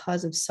inflicted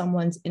because of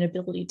someone's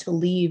inability to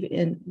leave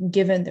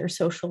given their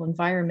social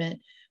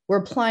environment. We're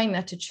applying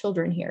that to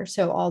children here.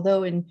 So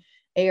although in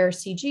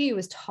ARCG it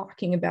was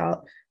talking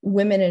about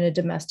women in a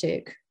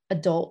domestic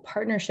adult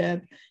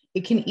partnership,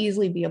 it can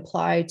easily be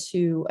applied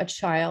to a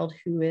child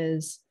who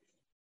is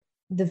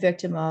the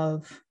victim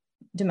of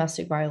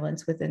domestic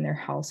violence within their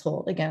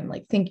household. Again,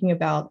 like thinking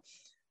about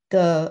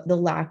the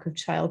lack of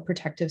child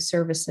protective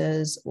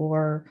services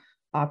or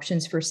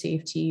options for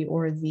safety,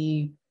 or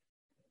the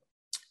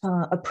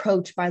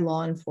approach by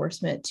law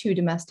enforcement to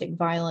domestic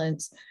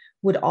violence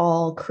would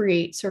all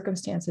create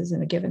circumstances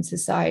in a given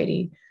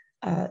society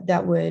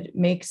that would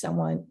make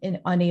someone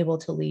unable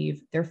to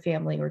leave their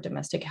family or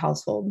domestic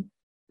household.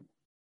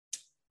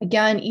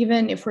 Again,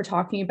 even if we're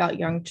talking about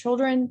young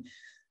children,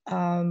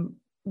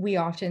 we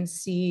often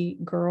see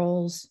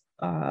girls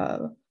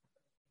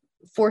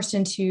forced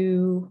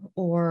into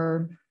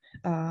or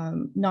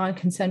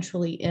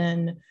non-consensually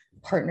in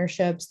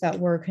partnerships that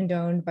were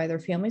condoned by their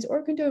families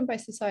or condoned by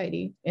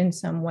society in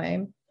some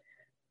way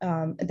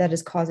that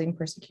is causing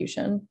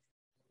persecution.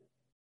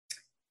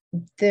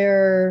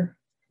 There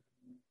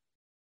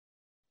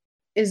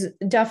is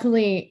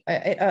definitely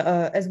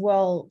as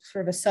well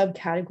sort of a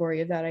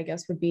subcategory of that, I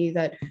guess, would be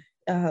that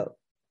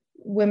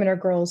women or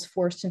girls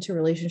forced into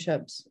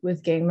relationships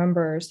with gang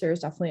members.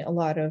 There's definitely a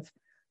lot of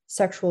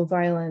sexual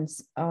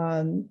violence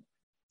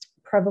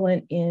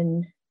prevalent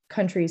in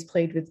countries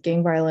plagued with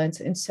gang violence.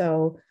 And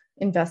so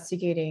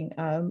investigating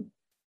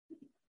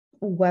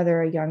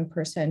whether a young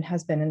person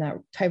has been in that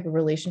type of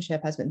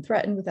relationship, has been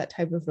threatened with that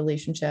type of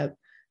relationship,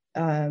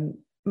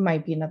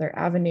 might be another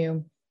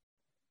avenue.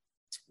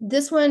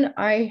 This one,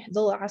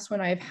 the last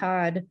one I've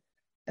had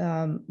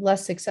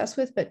less success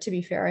with, but to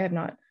be fair, I have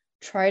not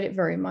tried it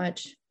very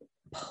much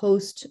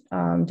post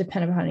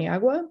Dependent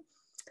Paniagua,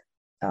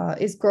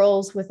 is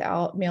girls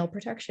without male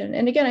protection.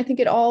 And again, I think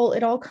it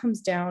all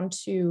comes down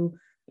to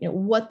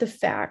what the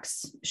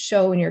facts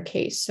show in your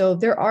case. So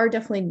there are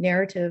definitely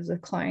narratives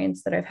of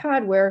clients that I've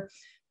had where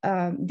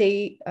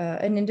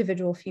an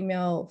individual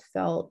female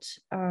felt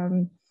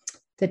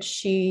that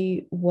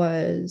she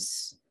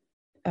was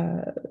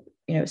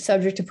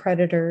subject to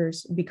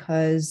predators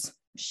because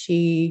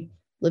she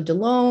lived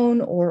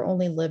alone or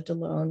only lived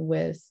alone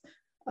with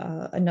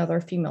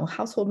another female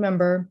household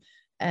member.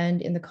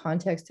 And in the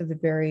context of a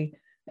very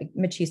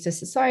machista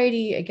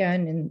society,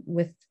 again, and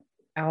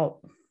without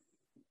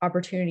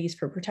opportunities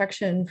for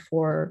protection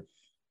for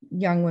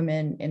young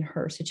women in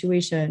her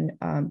situation,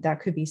 that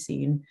could be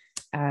seen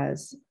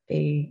as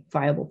a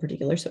viable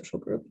particular social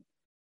group.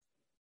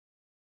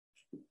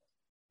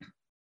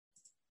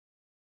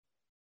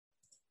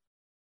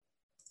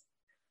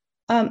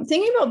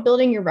 Thinking about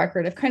building your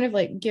record, I've kind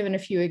of given a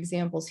few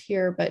examples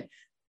here, but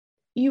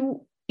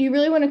you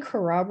really want to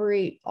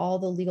corroborate all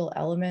the legal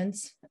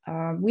elements.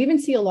 We even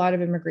see a lot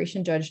of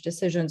immigration judge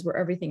decisions where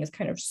everything is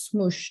kind of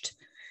smooshed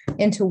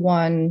into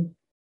one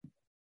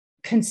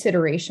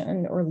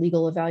consideration or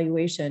legal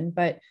evaluation,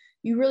 but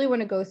you really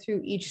want to go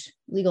through each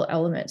legal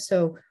element.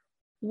 So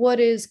what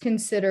is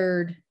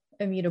considered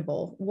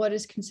immutable? What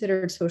is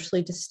considered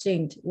socially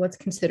distinct? What's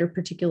considered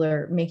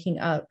particular, making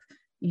up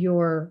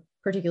your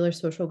particular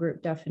social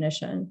group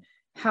definition?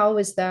 How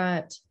is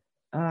that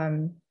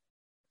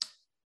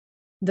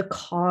the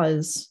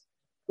cause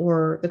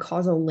or the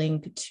causal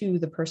link to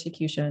the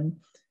persecution?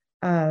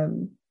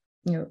 And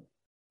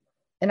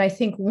I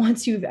think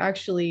once you've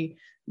actually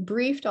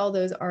briefed all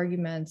those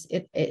arguments,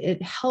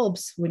 it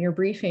helps when you're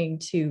briefing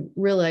to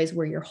realize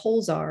where your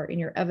holes are in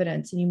your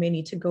evidence, and you may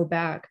need to go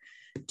back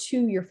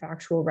to your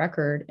factual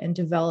record and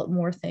develop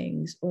more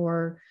things,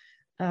 or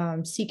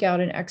seek out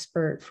an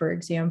expert, for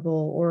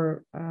example,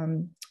 or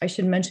I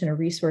should mention a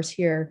resource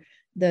here.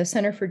 The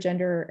Center for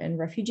Gender and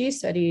Refugee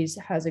Studies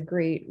has a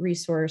great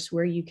resource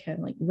where you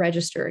can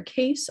register a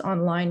case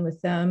online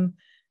with them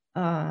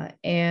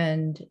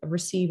and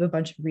receive a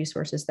bunch of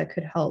resources that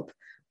could help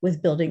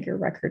with building your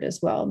record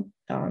as well.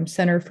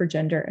 Center for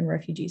Gender and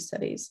Refugee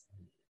Studies.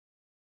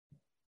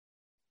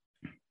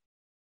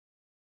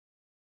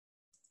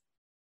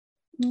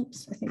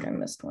 Oops, I think I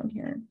missed one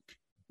here.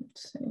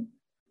 Let's see.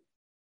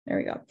 There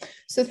we go.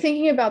 So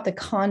thinking about the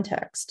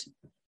context,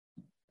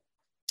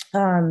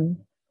 in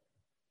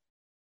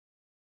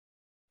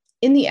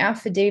the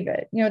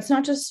affidavit, it's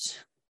not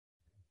just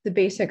the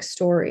basic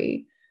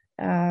story,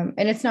 and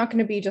it's not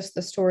going to be just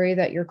the story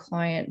that your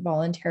client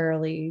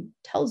voluntarily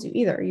tells you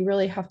either. You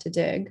really have to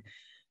dig.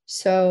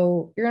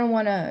 So you're going to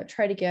want to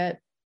try to get,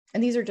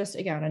 and these are just,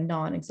 again, a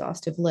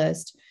non-exhaustive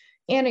list,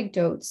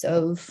 anecdotes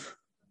of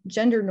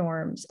gender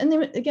norms. And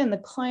then again, the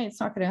client's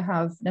not going to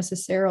have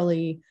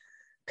necessarily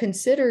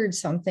considered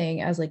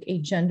something as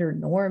a gender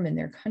norm in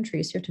their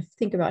country. So you have to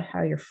think about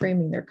how you're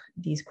framing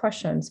these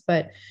questions.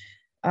 But,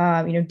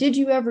 did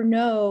you ever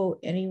know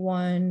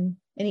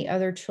any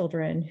other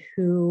children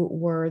who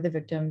were the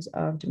victims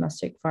of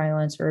domestic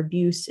violence or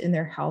abuse in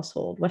their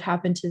household? What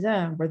happened to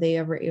them? Were they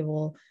ever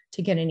able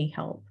to get any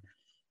help?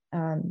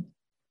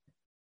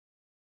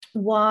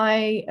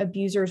 Why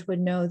abusers would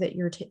know that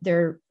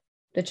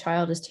the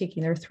child is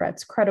taking their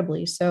threats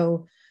credibly.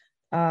 So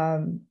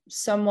an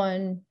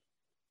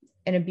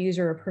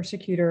abuser or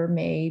persecutor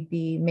may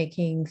be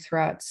making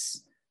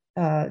threats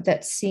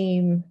that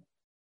seem,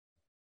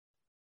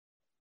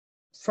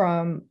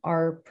 from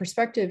our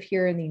perspective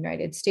here in the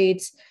United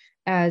States,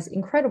 as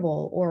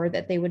incredible, or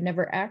that they would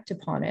never act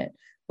upon it.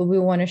 But we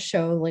want to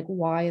show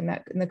why in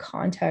the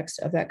context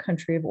of that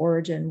country of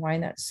origin, why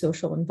in that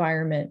social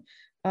environment,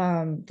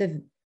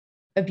 the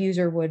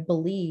abuser would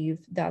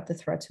believe that the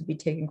threats would be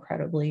taken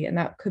credibly. And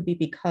that could be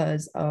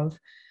because of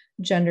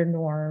gender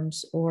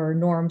norms or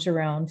norms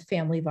around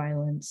family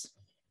violence.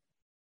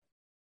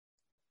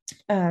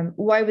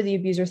 Why would the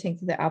abuser think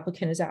that the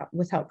applicant is out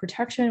without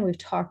protection? We've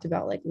talked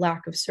about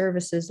lack of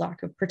services,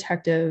 lack of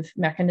protective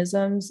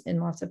mechanisms in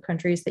lots of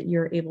countries that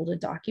you're able to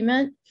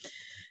document.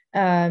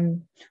 I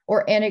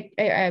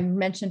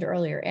mentioned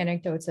earlier,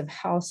 anecdotes of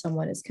how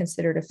someone is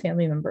considered a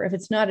family member. If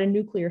it's not a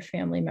nuclear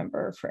family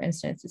member, for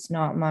instance, it's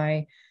not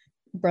my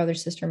brother,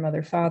 sister,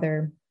 mother,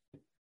 father,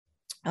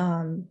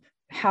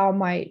 how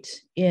might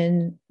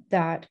in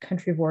that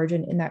country of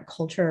origin, in that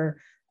culture,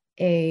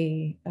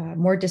 a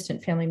more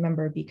distant family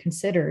member be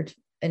considered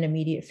an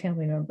immediate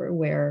family member,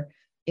 where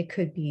it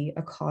could be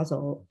a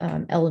causal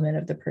element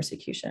of the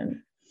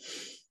persecution?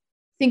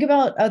 Think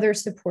about other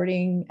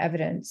supporting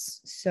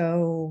evidence.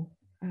 So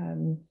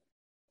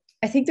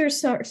I think there's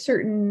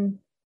certain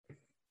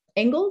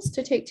angles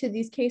to take to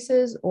these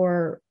cases,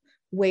 or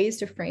ways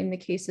to frame the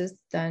cases,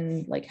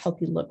 then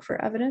help you look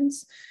for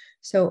evidence.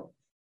 So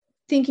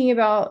thinking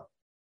about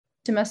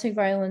domestic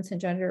violence and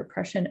gender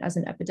oppression as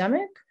an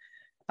epidemic,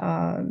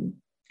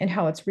 and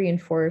how it's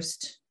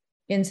reinforced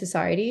in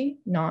society,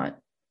 not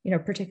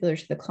particular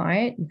to the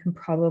client, you can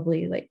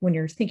probably, like, when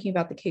you're thinking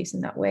about the case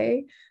in that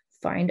way,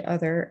 find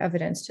other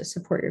evidence to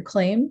support your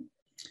claim.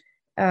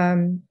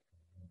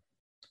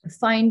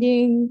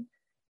 Finding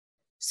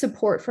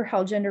support for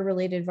how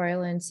gender-related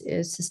violence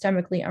is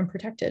systemically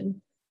unprotected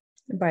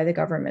by the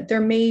government.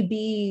 There may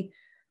be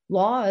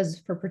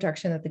laws for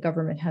protection that the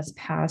government has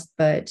passed,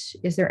 but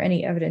is there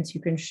any evidence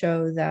you can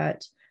show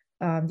that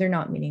they're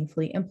not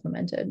meaningfully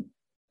implemented?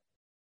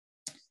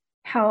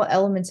 How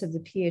elements of the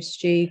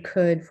PSG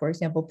could, for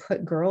example,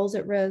 put girls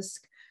at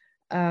risk,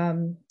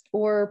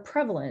 or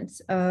prevalence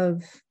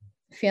of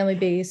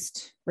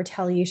family-based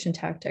retaliation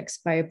tactics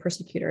by a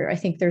persecutor. I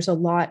think there's a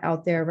lot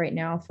out there right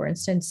now, for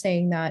instance,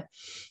 saying that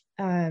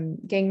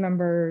gang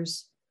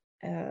members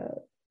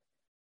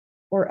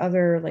or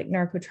other like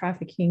narco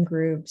trafficking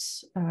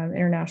groups,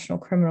 international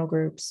criminal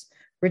groups,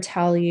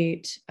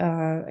 retaliate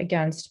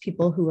against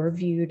people who are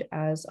viewed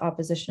as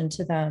opposition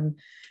to them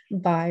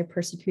by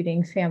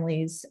persecuting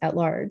families at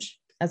large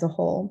as a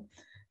whole.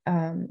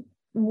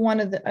 One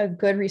of a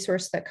good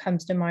resource that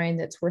comes to mind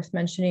that's worth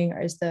mentioning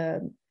is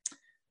the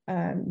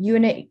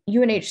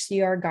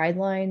UNHCR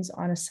guidelines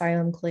on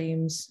asylum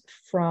claims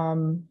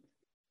from,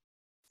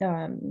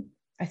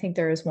 I think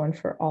there is one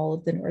for all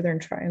of the Northern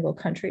Triangle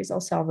countries,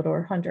 El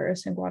Salvador,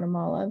 Honduras, and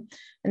Guatemala.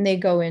 And they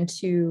go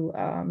into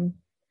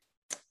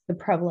the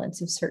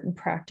prevalence of certain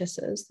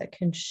practices that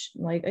can,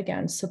 like,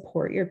 again,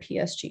 support your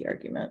PSG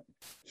argument.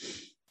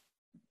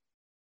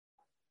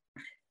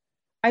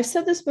 I've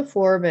said this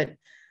before, but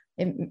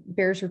it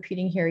bears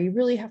repeating here. You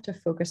really have to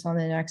focus on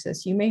the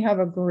nexus. You may have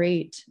a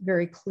great,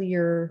 very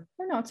clear,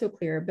 or not so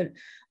clear, but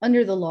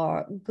under the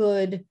law,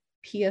 good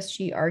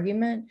PSG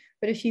argument.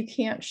 But if you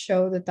can't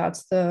show that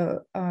that's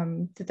that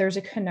there's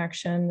a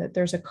connection, that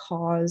there's a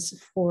cause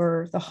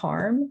for the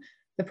harm,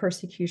 the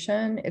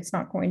persecution, it's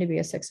not going to be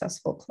a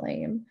successful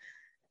claim.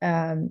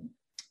 And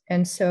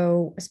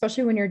so,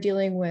 especially when you're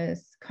dealing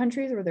with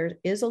countries where there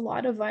is a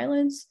lot of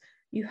violence,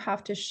 you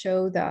have to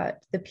show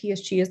that the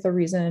PSG is the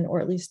reason, or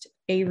at least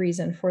a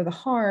reason for the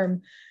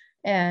harm.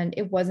 And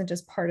it wasn't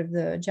just part of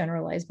the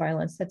generalized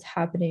violence that's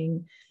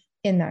happening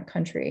in that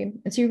country.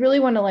 And so you really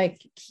want to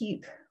like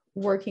keep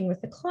working with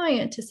the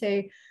client to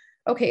say,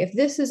 okay, if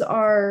this is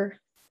our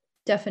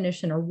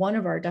definition or one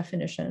of our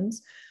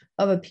definitions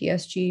of a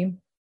PSG,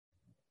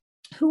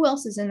 who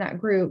else is in that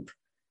group?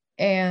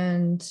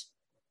 And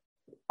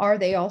are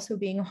they also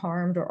being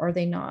harmed, or are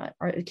they not?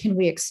 Can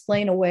we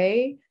explain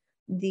away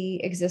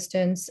the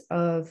existence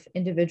of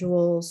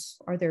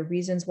individuals? Are there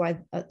reasons why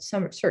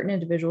some certain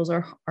individuals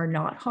are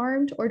not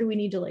harmed, or do we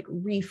need to like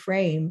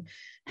reframe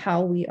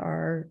how we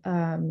are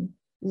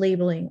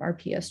labeling our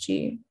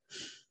PSG?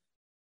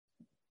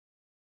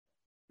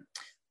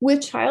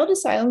 With child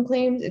asylum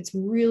claims, it's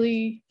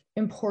really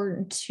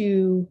important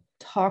to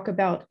talk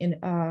about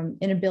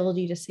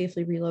inability to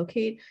safely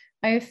relocate.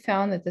 I have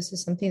found that this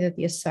is something that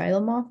the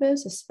asylum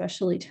office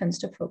especially tends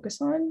to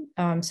focus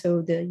on.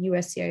 So the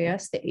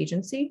USCIS, the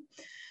agency,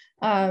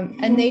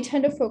 and they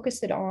tend to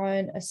focus it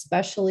on,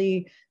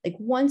 especially like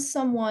once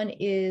someone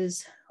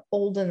is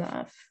old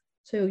enough.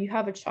 So you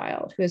have a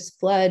child who has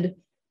fled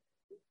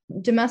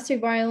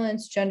domestic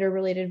violence,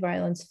 gender-related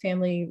violence,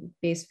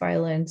 family-based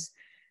violence,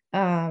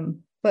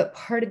 but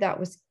part of that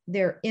was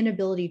their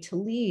inability to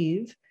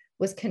leave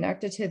was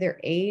connected to their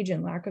age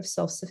and lack of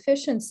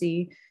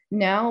self-sufficiency.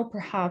 Now,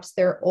 perhaps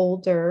they're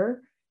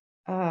older.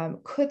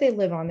 Could they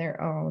live on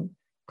their own?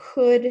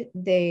 Could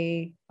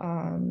they,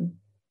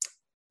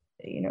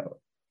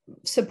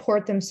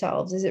 support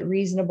themselves? Is it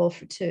reasonable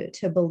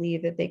to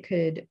believe that they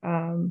could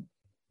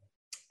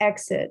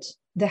exit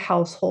the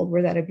household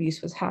where that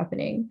abuse was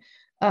happening?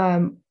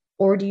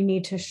 Or do you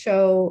need to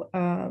show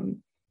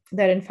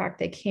that in fact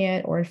they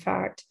can't, or in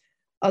fact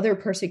other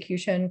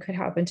persecution could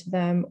happen to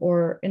them,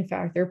 or in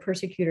fact their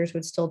persecutors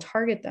would still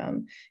target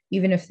them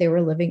even if they were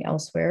living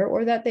elsewhere,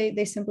 or that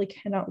they simply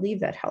cannot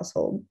leave that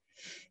household?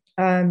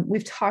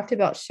 We've talked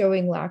about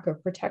showing lack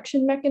of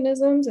protection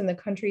mechanisms in the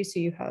country. So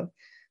you have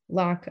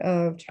lack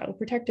of child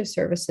protective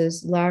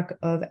services, lack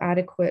of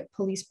adequate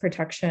police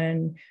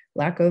protection,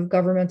 lack of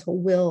governmental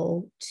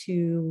will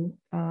to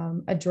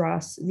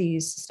address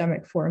these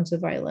systemic forms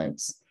of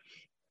violence.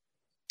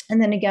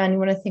 And then again, you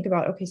want to think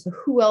about, okay, so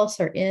who else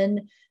are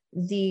in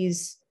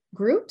these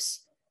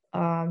groups?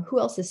 Who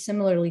else is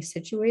similarly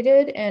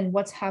situated, and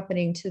what's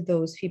happening to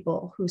those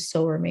people who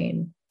still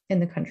remain in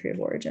the country of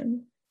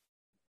origin?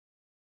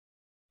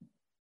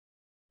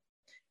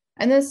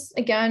 And this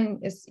again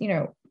is,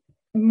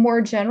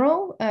 more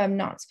general,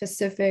 not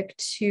specific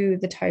to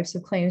the types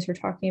of claims we're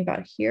talking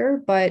about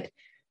here, but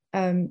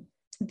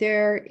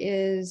there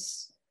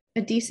is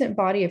a decent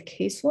body of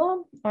case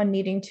law on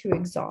needing to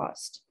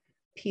exhaust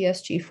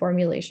PSG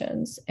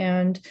formulations.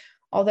 And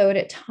although it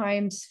at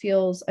times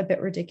feels a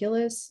bit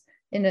ridiculous,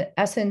 in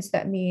essence,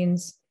 that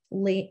means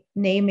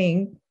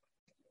naming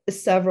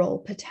several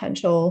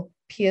potential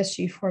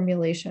PSG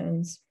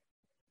formulations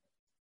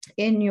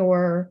in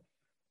your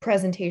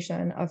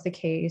presentation of the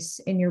case,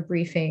 in your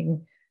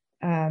briefing,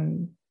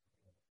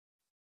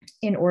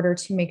 in order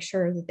to make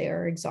sure that they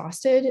are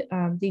exhausted.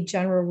 The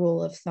general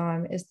rule of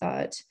thumb is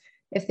that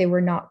if they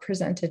were not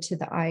presented to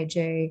the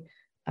IJ,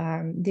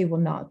 they will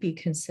not be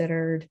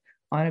considered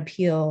on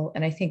appeal.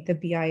 And I think the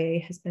BIA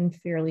has been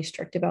fairly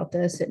strict about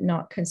this, at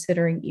not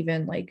considering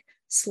even like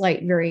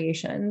slight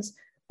variations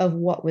of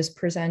what was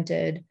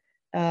presented,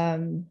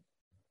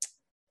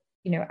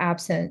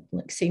 absent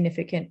like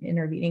significant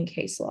intervening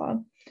case law.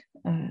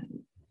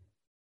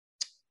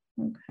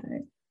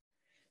 Okay,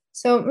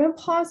 so I'm going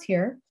to pause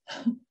here.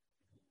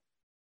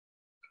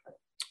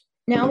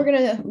 Now we're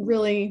going to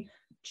really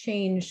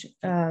shift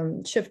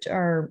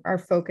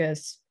our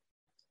focus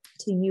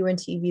to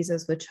UNT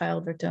visas with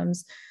child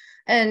victims.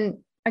 And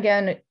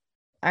again,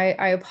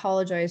 I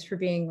apologize for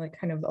being like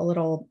kind of a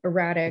little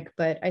erratic,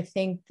 but I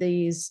think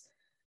these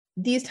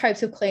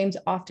types of claims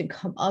often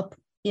come up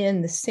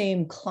in the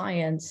same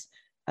clients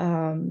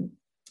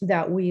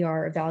that we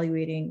are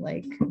evaluating,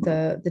 like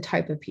the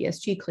type of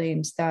PSG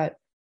claims that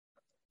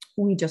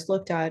we just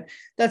looked at.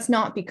 That's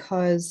not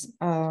because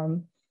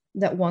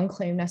that one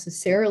claim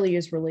necessarily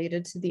is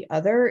related to the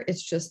other.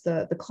 It's just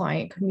the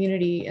client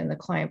community and the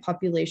client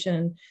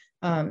population.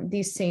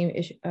 These same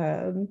issues,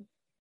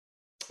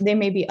 they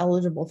may be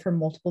eligible for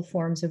multiple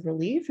forms of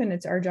relief, and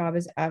it's our job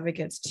as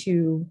advocates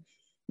to,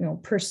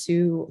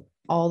 pursue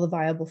all the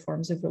viable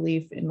forms of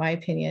relief, in my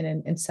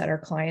opinion, and set our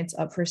clients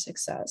up for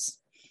success.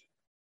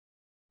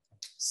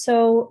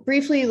 So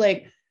briefly,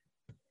 like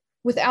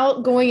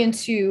without going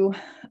into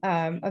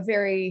a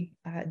very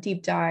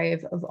deep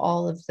dive of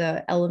all of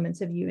the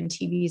elements of UNT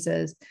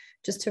visas,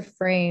 just to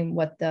frame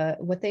what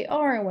they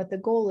are and what the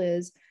goal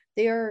is,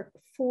 they are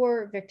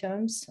for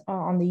victims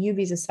on the U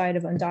visa side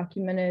of of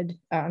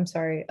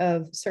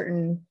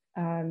certain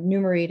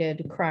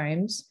enumerated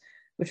crimes,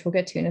 which we'll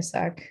get to in a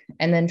sec,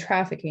 and then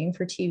trafficking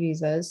for T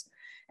visas.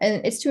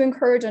 And it's to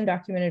encourage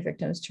undocumented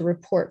victims to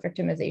report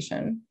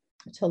victimization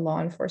to law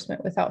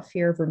enforcement without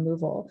fear of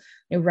removal,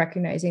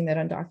 recognizing that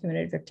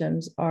undocumented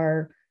victims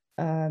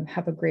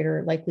have a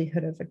greater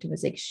likelihood of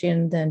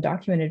victimization than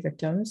documented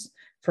victims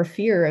for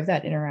fear of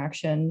that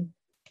interaction,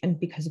 and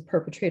because of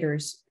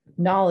perpetrators'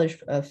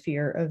 knowledge of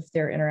fear of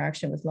their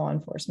interaction with law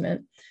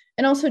enforcement,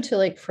 and also to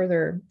like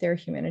further their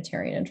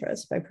humanitarian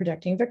interests by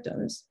protecting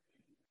victims.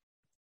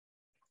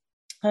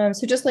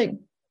 So just like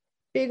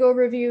big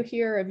overview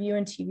here of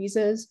UNT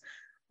visas.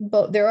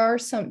 But there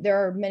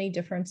are many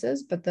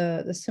differences, but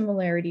the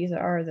similarities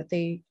are that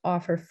they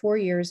offer 4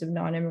 years of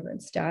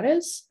non-immigrant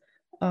status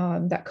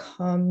that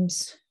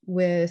comes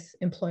with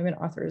employment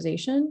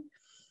authorization.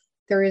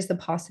 There is the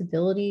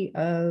possibility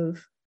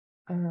of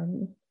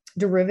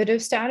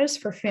derivative status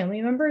for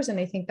family members, and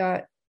I think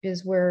that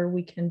is where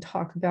we can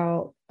talk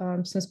about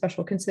some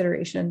special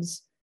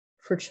considerations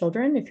for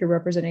children if you're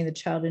representing the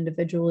child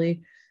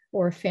individually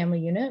or a family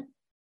unit.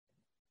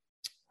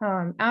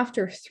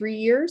 After 3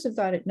 years of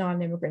that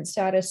non-immigrant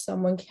status,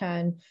 someone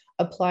can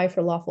apply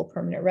for lawful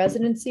permanent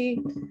residency.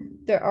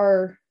 There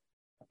are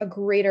a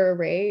greater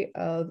array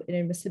of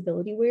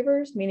inadmissibility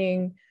waivers,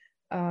 meaning,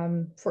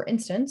 for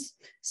instance,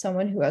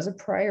 someone who has a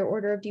prior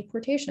order of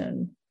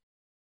deportation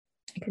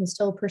can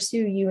still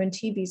pursue UNT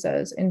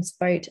visas in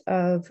spite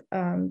of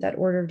that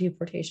order of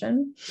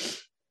deportation,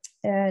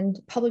 and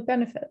public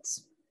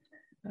benefits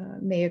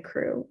may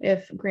accrue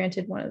if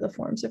granted one of the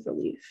forms of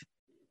relief.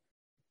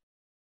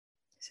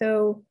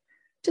 So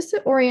just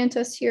to orient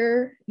us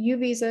here, U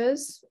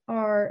visas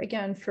are,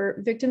 again, for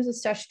victims of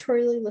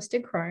statutorily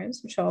listed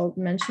crimes, which I'll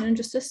mention in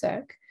just a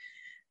sec.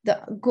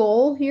 The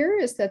goal here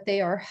is that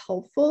they are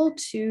helpful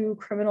to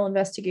criminal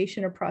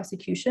investigation or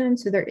prosecution.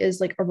 So there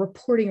is like a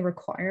reporting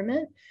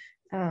requirement.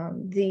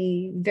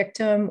 The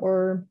victim,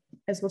 or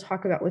as we'll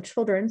talk about with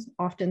children,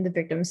 often the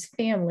victim's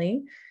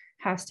family,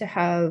 has to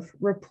have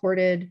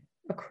reported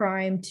a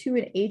crime to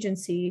an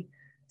agency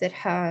that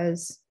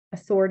has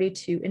authority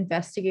to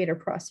investigate or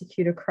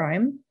prosecute a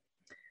crime.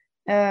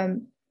 I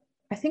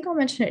think I'll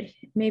mention it,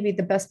 maybe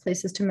the best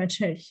place is to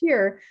mention it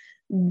here.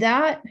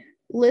 That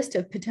list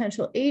of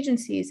potential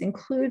agencies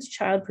includes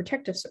Child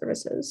Protective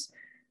Services.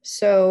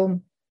 So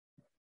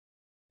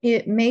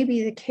it may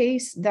be the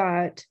case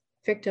that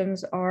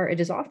it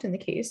is often the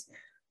case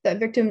that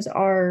victims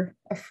are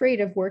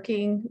afraid of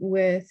working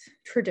with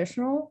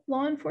traditional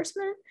law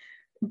enforcement,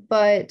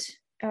 but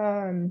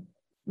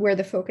where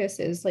the focus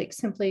is like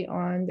simply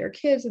on their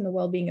kids and the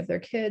well-being of their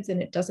kids,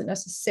 and it doesn't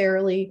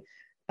necessarily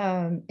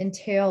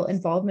entail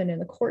involvement in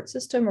the court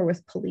system or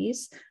with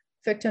police.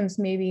 Victims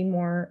may be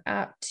more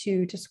apt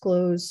to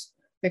disclose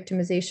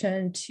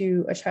victimization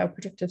to a Child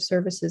Protective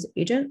Services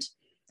agent.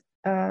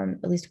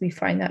 At least we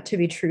find that to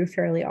be true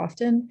fairly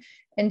often.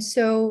 And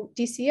so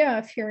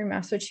DCF here in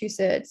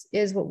Massachusetts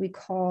is what we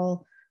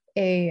call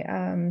a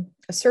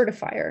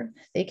certifier.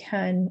 They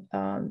can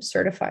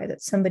certify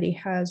that somebody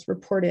has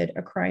reported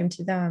a crime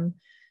to them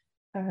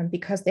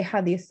because they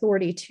had the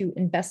authority to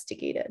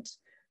investigate it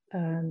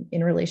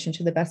in relation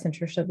to the best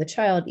interest of the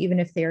child, even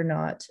if they are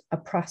not a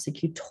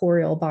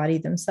prosecutorial body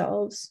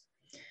themselves.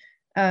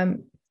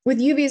 With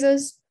U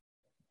visas,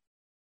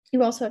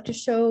 you also have to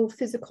show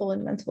physical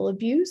and mental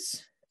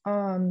abuse.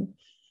 And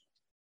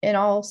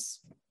I'll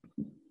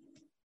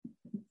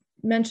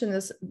mention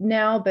this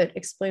now, but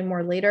explain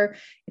more later.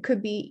 It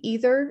could be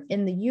either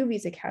in the U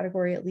visa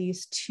category, at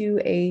least, to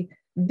a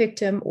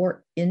victim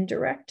or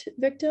indirect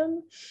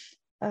victim.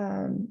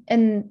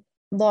 And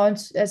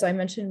as I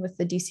mentioned with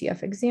the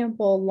DCF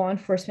example, law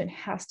enforcement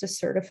has to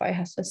certify,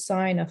 has to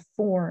sign a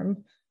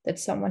form that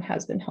someone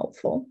has been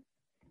helpful.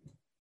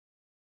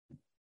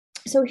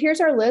 So here's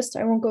our list.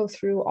 I won't go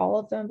through all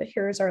of them, but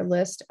here's our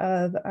list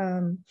of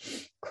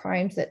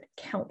crimes that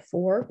count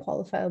for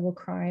qualifiable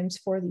crimes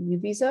for the U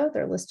visa.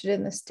 They're listed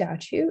in the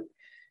statute.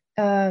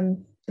 The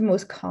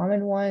most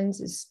common ones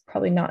is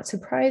probably not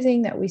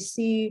surprising that we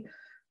see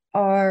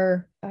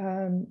are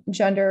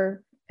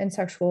gender and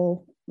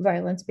sexual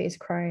violence-based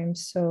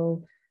crimes.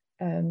 So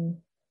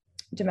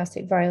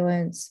domestic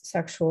violence,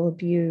 sexual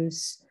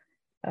abuse,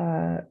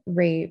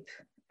 rape,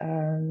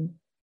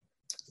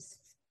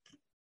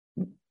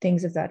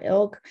 things of that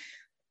ilk.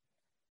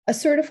 A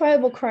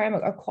certifiable crime,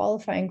 a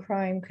qualifying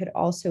crime, could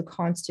also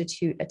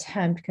constitute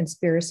attempt,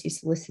 conspiracy,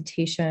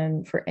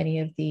 solicitation for any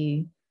of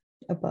the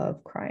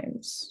above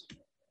crimes.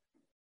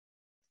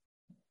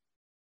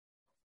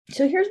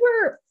 So here's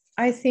where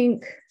I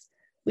think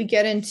we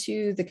get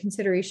into the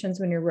considerations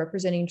when you're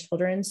representing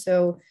children.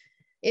 So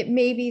it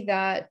may be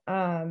that,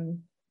 well,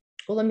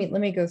 let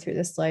me go through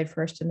this slide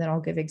first, and then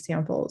I'll give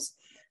examples.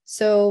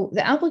 So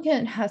the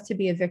applicant has to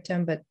be a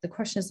victim, but the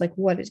question is like,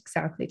 what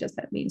exactly does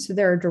that mean? So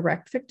there are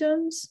direct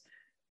victims,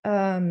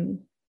 direct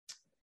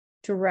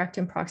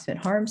and proximate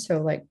harm.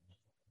 So like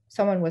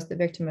someone was the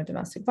victim of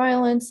domestic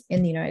violence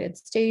in the United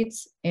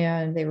States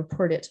and they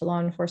report it to law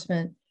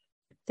enforcement,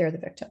 they're the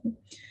victim.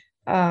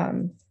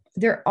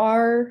 There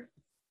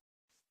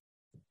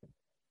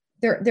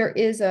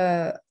is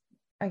a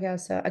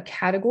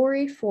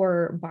category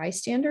for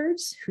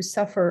bystanders who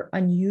suffer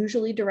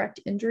unusually direct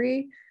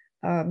injury.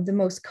 The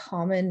most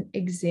common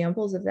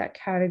examples of that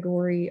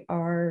category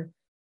are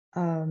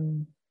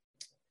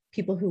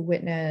people who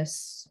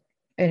witness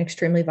an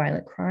extremely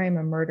violent crime,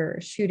 a murder,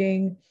 a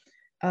shooting.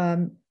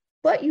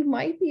 But you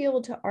might be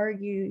able to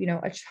argue,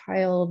 a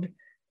child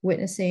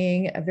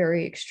witnessing a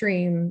very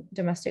extreme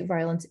domestic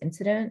violence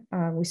incident.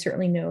 We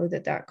certainly know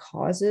that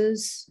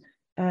causes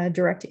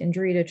direct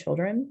injury to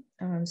children.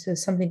 So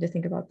something to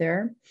think about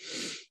there.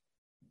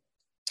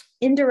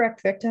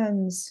 Indirect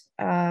victims,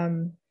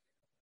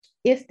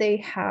 if they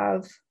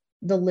have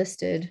the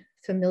listed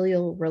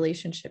familial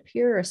relationship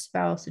here, a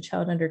spouse, a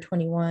child under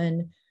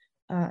 21,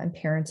 and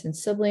parents and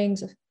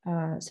siblings,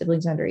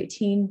 siblings under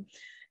 18,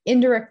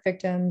 indirect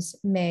victims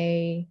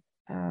may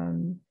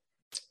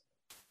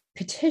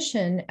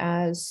petition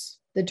as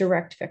the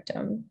direct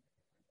victim,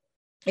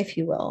 if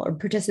you will, or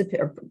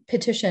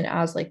petition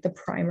as like the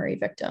primary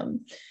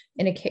victim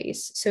in a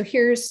case. So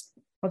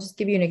I'll just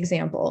give you an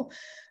example.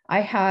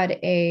 I had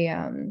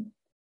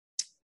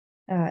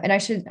and I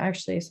should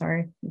actually,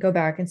 go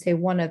back and say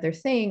one other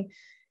thing.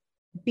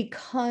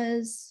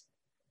 Because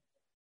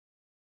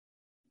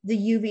the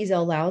U visa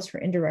allows for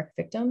indirect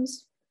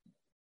victims,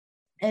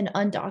 an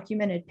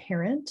undocumented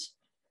parent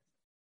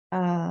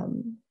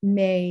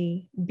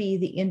may be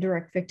the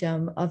indirect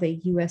victim of a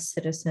US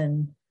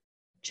citizen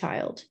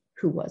child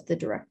who was the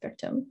direct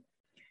victim.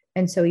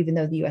 And so even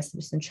though the US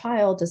citizen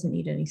child doesn't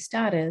need any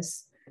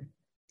status,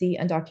 the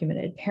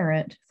undocumented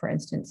parent, for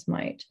instance,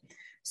 might.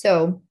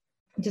 So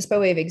just by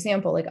way of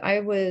example, like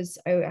I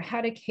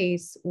had a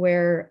case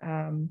where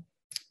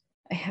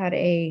I had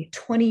a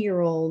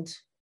 20-year-old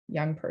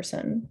young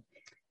person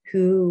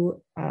who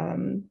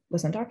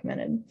was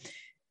undocumented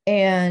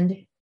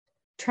and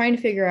trying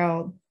to figure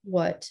out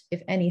what,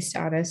 if any,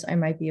 status I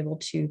might be able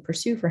to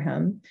pursue for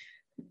him.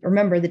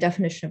 Remember, the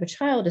definition of a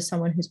child is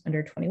someone who's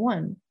under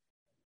 21.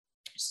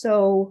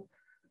 So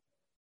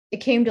it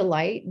came to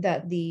light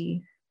that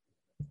the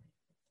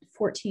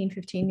 14,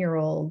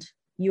 15-year-old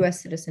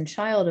US citizen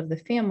child of the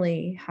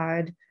family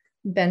had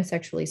been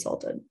sexually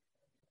assaulted.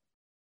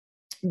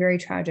 Very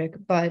tragic,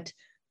 but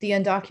the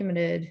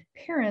undocumented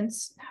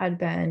parents had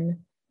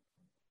been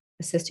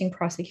assisting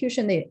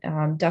prosecution. They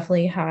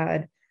definitely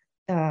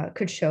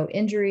could show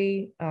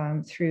injury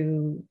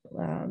through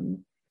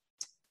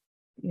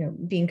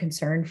being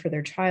concerned for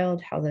their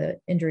child, how the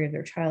injury of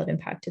their child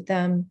impacted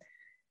them.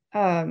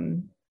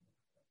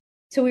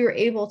 So we were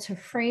able to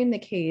frame the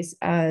case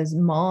as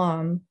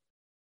mom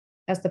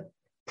as the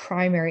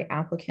primary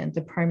applicant,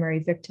 the primary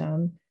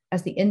victim,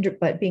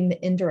 but being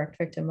the indirect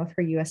victim of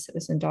her US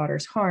citizen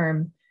daughter's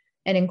harm,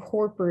 and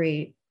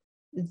incorporate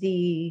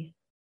the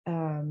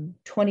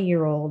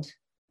 20-year-old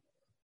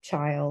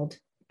child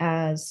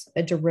as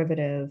a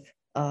derivative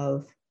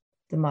of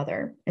the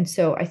mother. And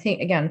so I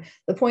think, again,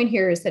 the point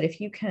here is that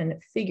if you can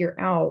figure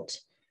out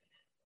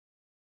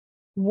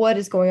what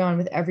is going on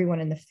with everyone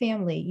in the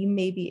family, you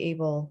may be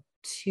able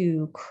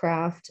to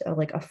craft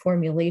a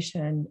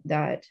formulation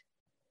that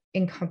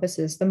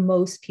encompasses the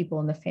most people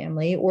in the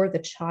family or the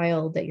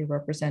child that you're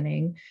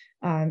representing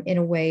in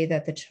a way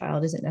that the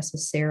child isn't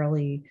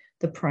necessarily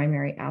the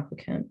primary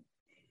applicant.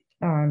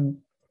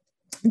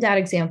 That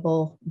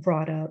example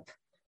brought up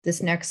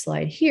this next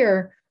slide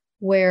here,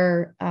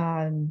 where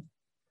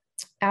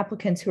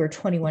applicants who are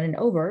 21 and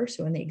over,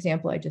 so in the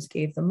example I just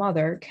gave, the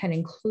mother can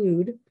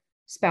include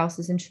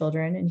spouses and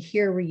children. And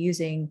here we're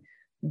using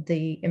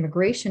the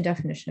immigration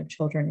definition of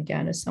children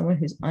again as someone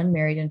who's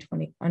unmarried and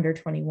under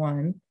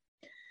 21.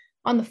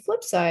 On the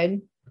flip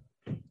side,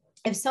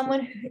 if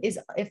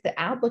the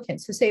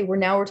applicant, so say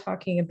we're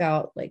talking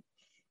about like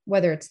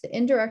whether it's the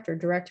indirect or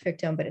direct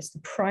victim, but it's the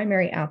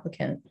primary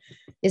applicant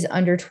is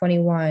under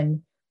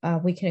 21,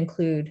 we can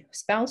include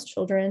spouse,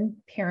 children,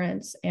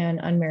 parents, and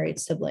unmarried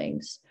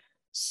siblings.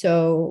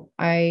 So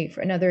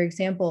for another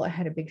example, I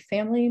had a big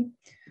family,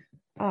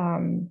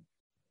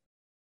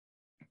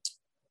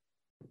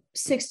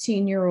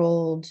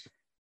 16-year-old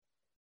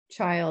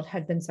child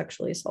had been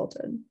sexually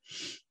assaulted.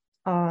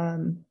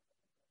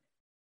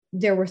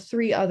 There were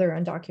 3 other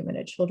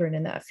undocumented children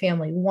in that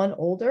family, 1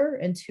 older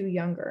and 2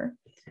 younger,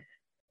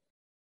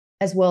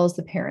 as well as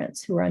the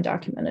parents who were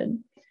undocumented.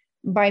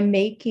 By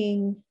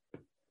making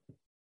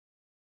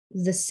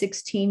the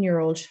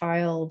 16-year-old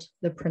child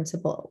the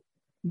principal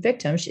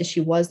victim, she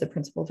was the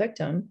principal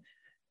victim,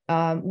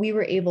 we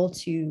were able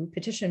to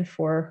petition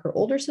for her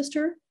older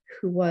sister,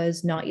 who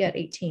was not yet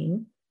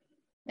 18,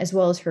 as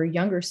well as her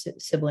younger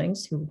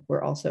siblings, who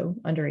were also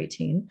under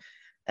 18,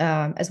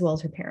 as well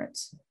as her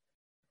parents.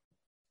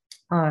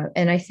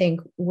 And I think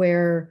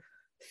where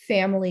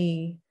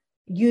family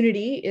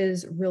unity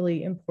is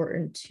really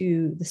important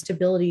to the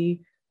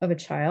stability of a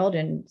child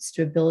and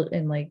stability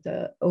and like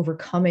the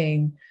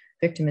overcoming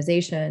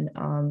victimization,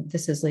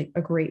 this is like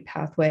a great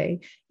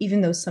pathway,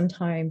 even though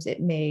sometimes it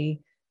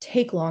may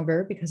take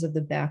longer because of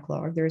the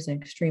backlog. There's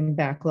an extreme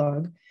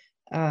backlog.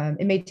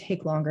 It may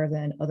take longer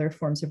than other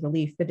forms of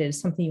relief, but it is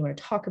something you want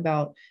to talk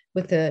about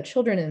with the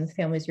children and the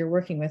families you're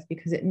working with,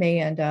 because it may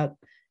end up,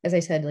 as I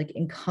said, like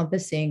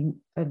encompassing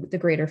the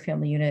greater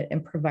family unit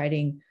and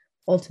providing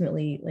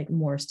ultimately like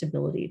more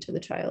stability to the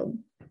child.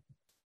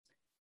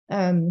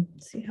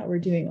 Let's see how we're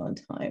doing on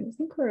time. I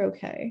think we're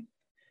okay.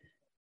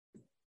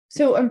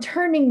 So I'm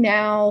turning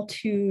now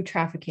to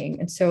trafficking.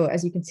 And so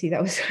as you can see,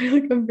 that was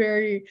like a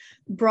very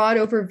broad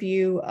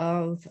overview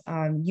of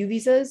U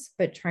visas,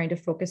 but trying to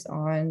focus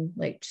on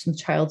like some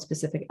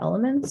child-specific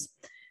elements.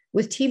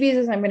 With T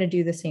visas, I'm going to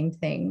do the same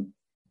thing.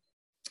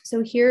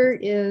 So here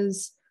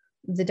is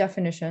the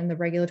definition, the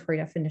regulatory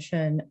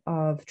definition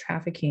of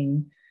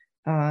trafficking.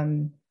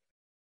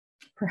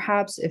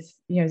 Perhaps if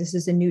this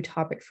is a new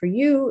topic for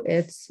you,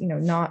 it's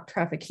not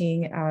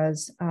trafficking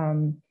as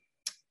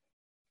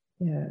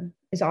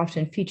is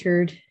often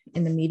featured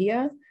in the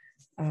media.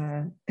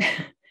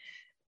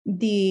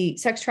 The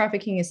sex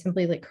trafficking is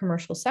simply like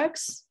commercial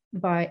sex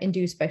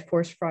induced by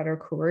force, fraud, or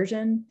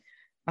coercion.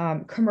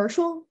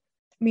 Commercial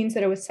means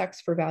that it was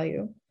sex for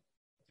value.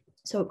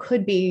 So it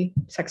could be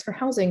sex for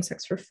housing,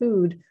 sex for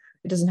food.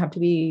 It doesn't have to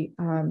be,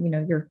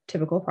 your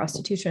typical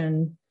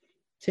prostitution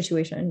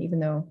situation, even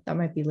though that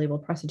might be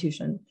labeled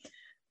prostitution.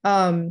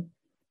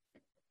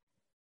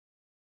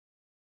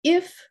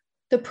 If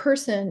the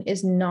person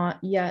is not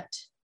yet,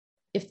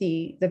 if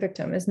the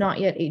victim is not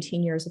yet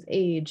 18 years of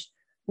age,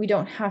 we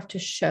don't have to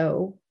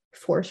show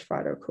force,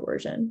 fraud, or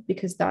coercion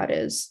because that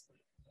is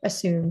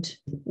assumed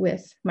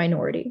with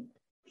minority.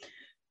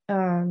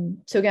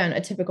 So again,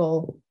 a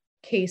typical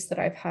case that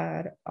I've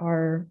had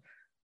are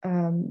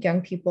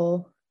young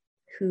people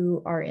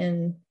who are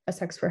in a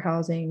sex for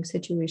housing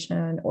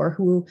situation or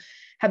who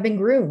have been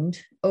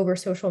groomed over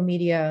social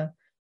media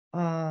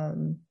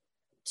to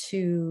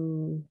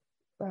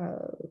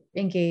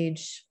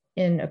engage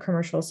in a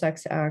commercial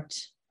sex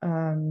act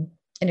in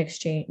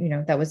exchange,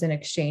 that was in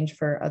exchange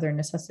for other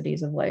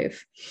necessities of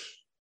life.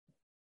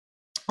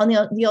 On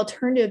the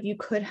alternative, you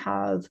could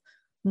have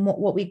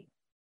what we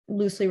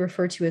loosely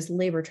refer to as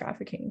labor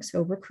trafficking.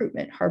 So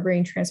recruitment,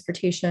 harboring,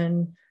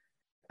 transportation,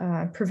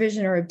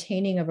 provision or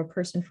obtaining of a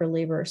person for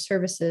labor or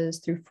services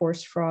through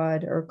force,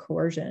 fraud, or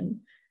coercion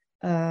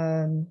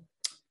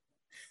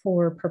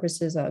for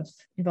purposes of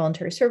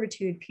involuntary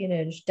servitude,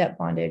 peonage, debt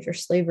bondage, or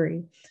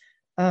slavery.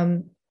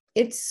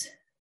 It's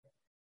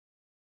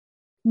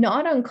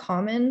not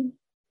uncommon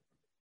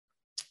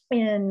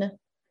in,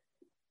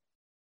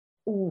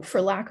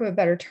 for lack of a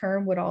better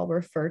term, what I'll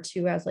refer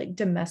to as like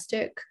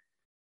domestic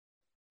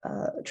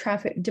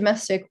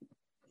domestic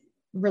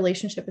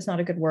relationship is not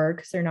a good word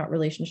because they're not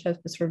relationships,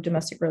 but sort of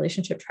domestic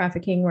relationship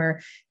trafficking,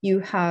 where you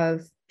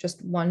have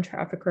just one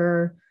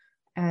trafficker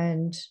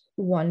and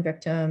one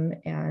victim,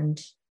 and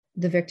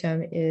the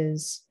victim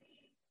is,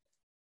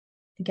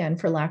 again,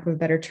 for lack of a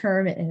better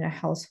term, in a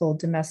household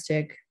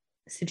domestic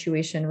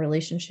situation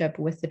relationship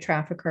with the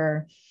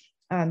trafficker.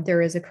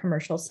 There is a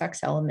commercial sex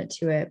element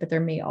to it, but there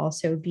may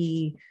also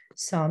be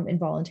some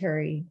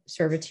involuntary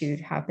servitude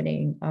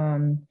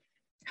happening.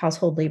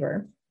 Household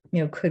labor,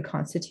 could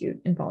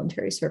constitute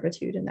involuntary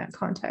servitude in that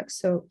context.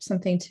 So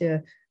something to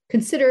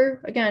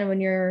consider, again,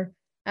 when you're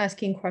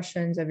asking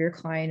questions of your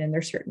client, and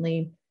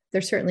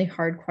they're certainly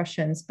hard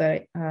questions,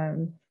 but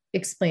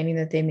explaining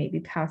that they may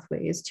be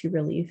pathways to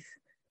relief,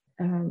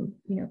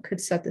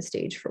 could set the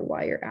stage for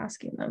why you're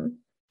asking them.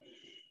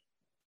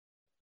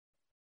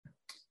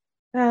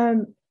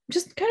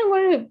 Just kind of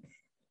wanted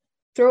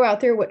to throw out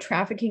there what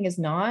trafficking is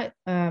not.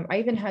 I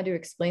even had to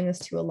explain this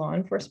to a law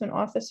enforcement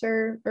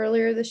officer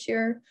earlier this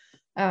year.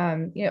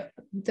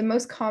 The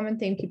most common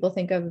thing people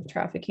think of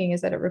trafficking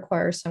is that it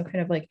requires some kind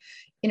of like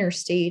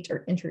interstate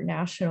or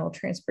international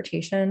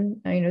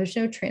transportation. There's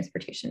no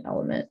transportation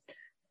element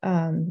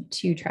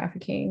to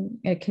trafficking.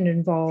 It can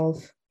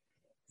involve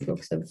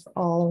folks of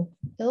all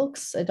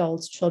ilks,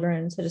 adults,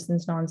 children,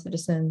 citizens,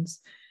 non-citizens.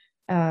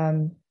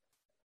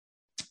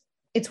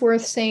 It's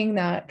worth saying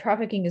that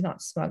trafficking is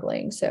not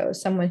smuggling. So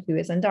someone who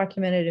is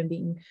undocumented and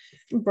being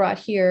brought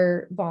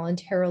here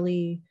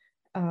voluntarily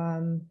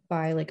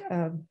by like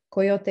a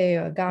coyote,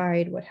 a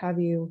guide, what have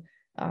you,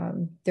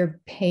 they're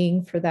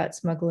paying for that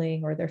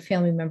smuggling, or their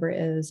family member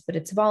is, but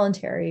it's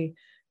voluntary.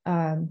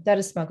 That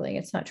is smuggling.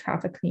 It's not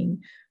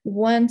trafficking.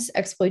 Once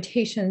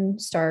exploitation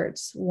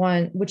starts,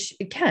 which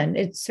it can,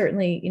 it's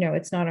certainly,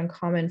 it's not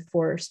uncommon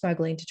for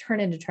smuggling to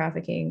turn into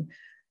trafficking.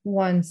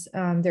 Once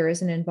there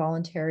is an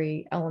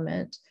involuntary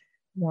element,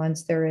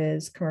 once there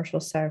is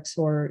commercial sex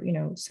or,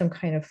 some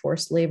kind of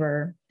forced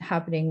labor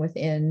happening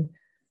within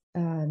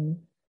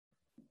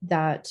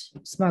that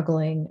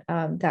smuggling,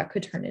 that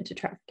could turn into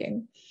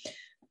trafficking.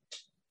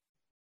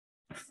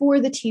 For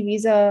the T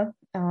visa,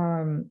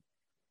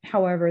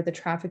 however, the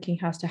trafficking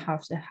has to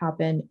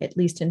happen, at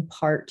least in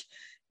part,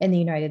 in the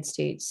United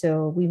States.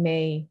 So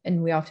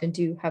we often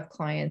do have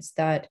clients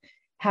that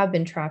have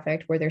been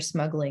trafficked where their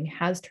smuggling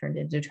has turned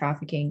into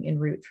trafficking en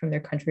route from their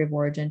country of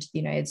origin to the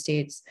United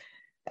States.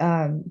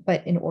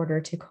 But in order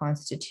to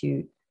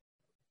constitute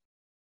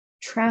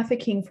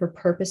trafficking for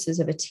purposes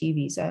of a T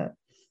visa,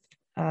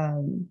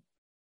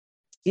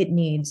 it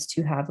needs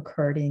to have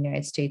occurred in the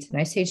United States.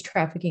 And I say it's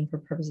trafficking for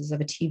purposes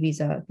of a T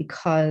visa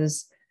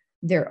because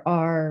there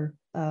are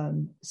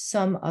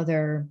some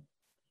other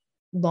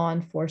law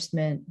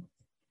enforcement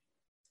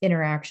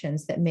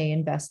interactions that may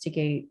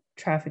investigate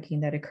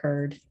trafficking that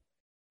occurred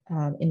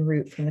en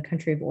route from the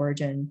country of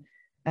origin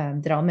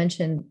that I'll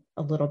mention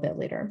a little bit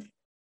later.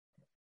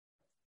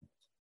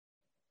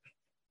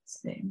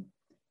 Let's see.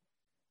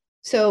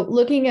 So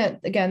looking at,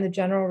 again, the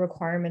general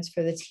requirements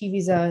for the T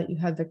visa, you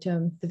have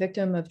the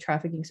victim of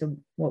trafficking. So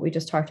what we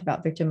just talked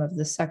about, victim of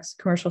the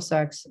commercial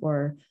sex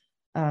or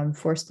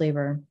forced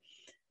labor,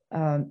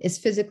 is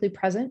physically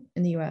present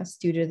in the US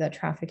due to that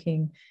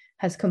trafficking,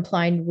 has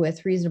complied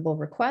with reasonable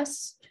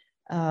requests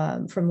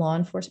from law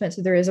enforcement.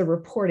 So there is a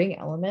reporting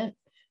element,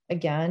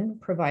 again,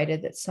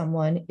 provided that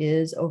someone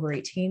is over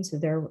 18. So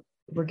there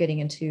we're getting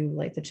into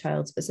like the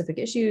child specific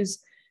issues,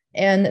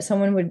 and that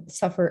someone would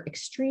suffer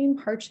extreme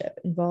hardship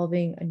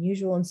involving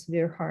unusual and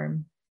severe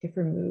harm if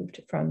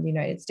removed from the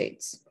United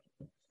States.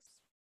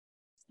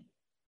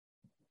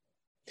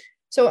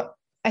 So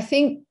I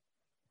think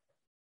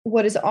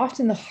what is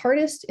often the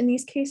hardest in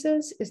these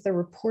cases is the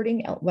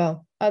reporting,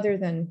 well, other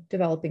than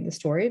developing the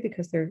story,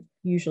 because they're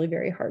usually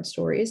very hard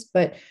stories,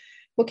 but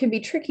what can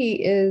be tricky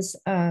is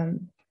the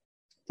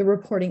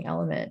reporting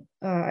element.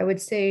 I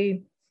would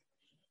say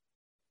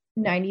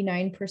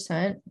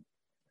 99%,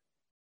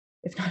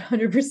 if not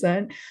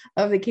 100%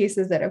 of the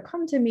cases that have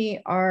come to me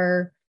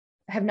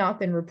have not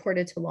been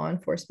reported to law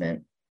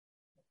enforcement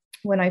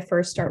when I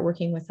first start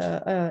working with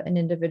an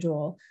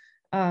individual.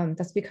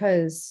 That's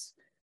because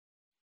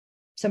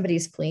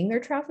somebody's fleeing their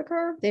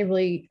trafficker. They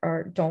really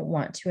don't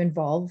want to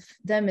involve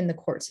them in the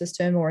court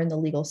system or in the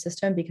legal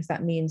system, because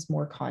that means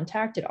more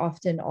contact. It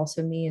often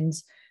also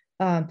means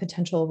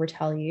potential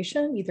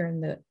retaliation, either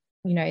in the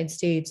United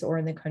States or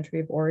in the country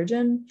of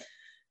origin.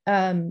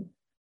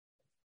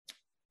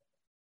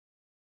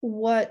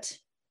 What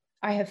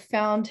I have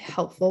found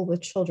helpful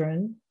with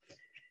children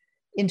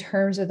in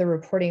terms of the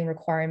reporting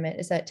requirement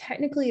is that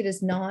technically it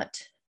is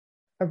not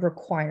a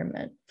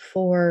requirement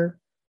for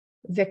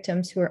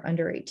victims who are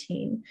under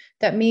 18.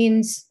 That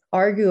means,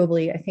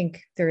 arguably, I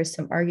think there is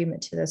some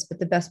argument to this, but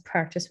the best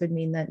practice would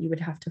mean that you would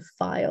have to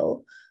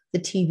file the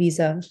T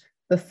visa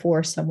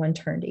before someone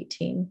turned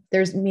 18.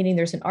 There's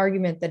an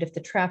argument that if the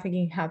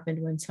trafficking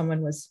happened when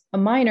someone was a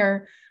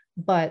minor,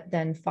 but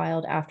then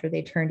filed after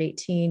they turned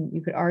 18,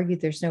 you could argue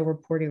there's no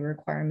reporting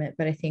requirement,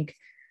 but I think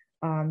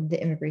the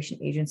immigration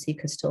agency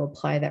could still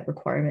apply that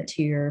requirement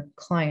to your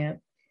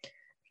client.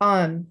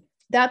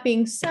 That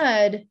being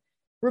said,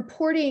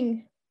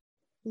 reporting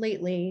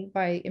lately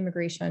by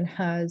immigration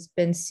has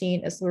been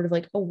seen as sort of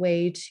like a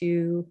way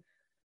to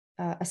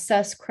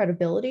assess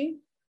credibility,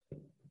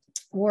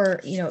 or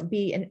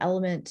be an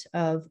element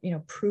of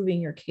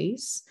proving your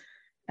case.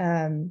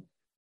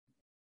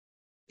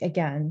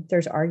 Again,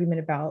 there's argument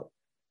about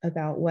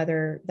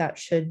whether that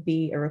should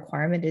be a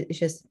requirement. It's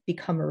just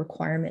become a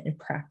requirement in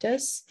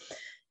practice.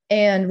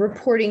 And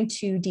reporting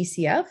to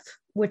DCF,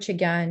 which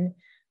again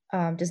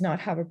does not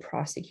have a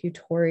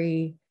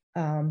prosecutory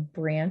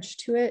branch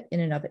to it in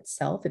and of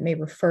itself. It may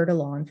refer to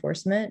law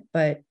enforcement,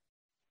 but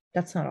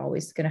that's not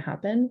always going to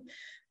happen.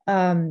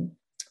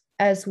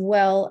 As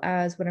well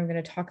as what I'm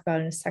going to talk about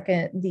in a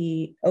second,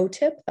 the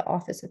OTIP, the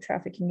Office of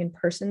Trafficking in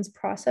Persons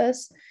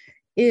process,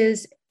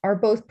 are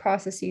both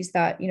processes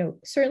that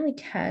certainly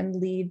can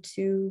lead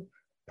to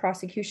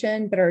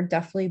prosecution, but are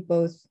definitely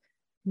both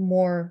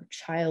more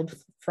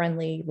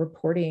child-friendly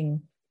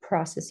reporting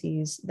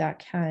processes that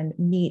can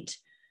meet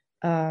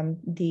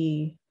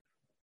the,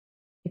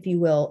 if you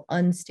will,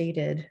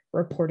 unstated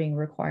reporting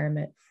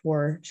requirement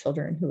for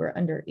children who are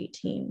under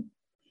 18.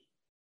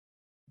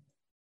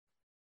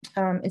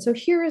 And so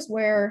here is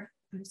where,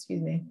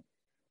 excuse me,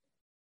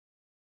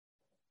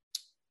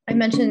 I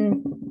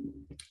mentioned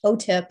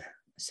OTIP,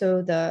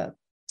 so the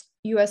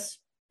U.S.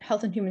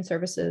 Health and Human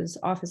Services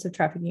Office of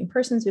Trafficking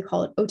Persons, we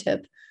call it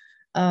OTIP.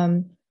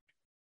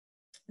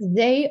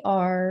 They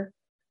are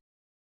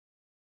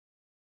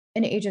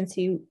an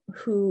agency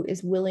who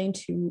is willing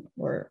to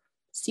or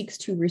seeks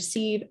to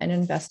receive and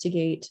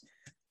investigate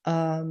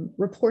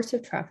reports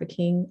of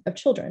trafficking of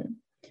children.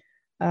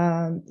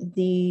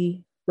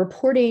 The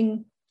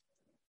reporting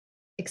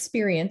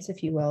experience,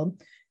 if you will,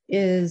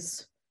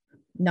 is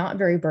not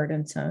very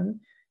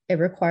burdensome. It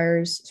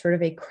requires sort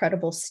of a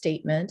credible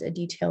statement, a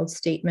detailed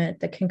statement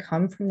that can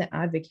come from the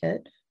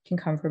advocate, can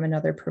come from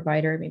another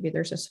provider. Maybe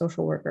there's a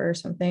social worker or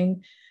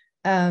something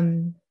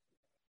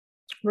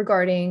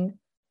regarding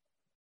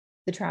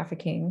the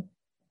trafficking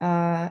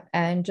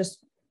and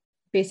just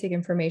basic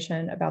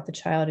information about the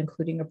child,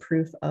 including a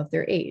proof of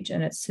their age.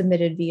 And it's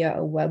submitted via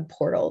a web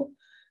portal.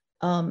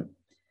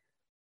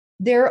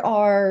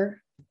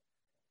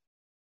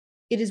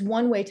 It is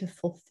one way to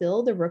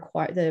fulfill the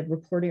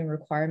reporting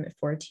requirement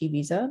for a T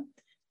visa.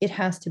 It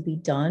has to be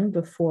done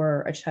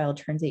before a child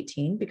turns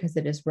 18 because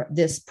it is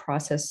this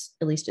process,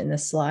 at least in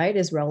this slide,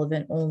 is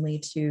relevant only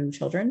to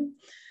children.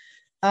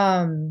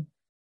 While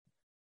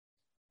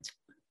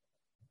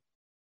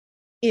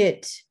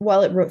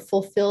it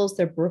fulfills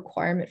the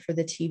requirement for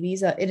the T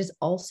visa, it is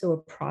also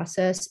a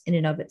process in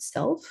and of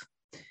itself,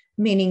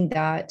 meaning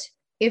that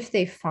if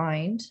they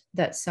find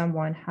that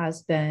someone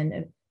has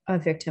been a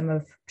victim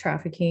of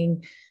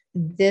trafficking,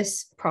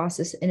 this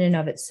process in and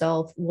of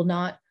itself will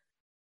not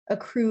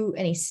accrue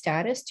any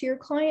status to your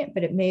client,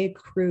 but it may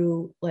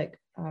accrue like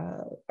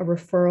a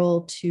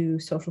referral to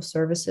social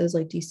services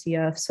like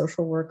DCF,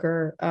 social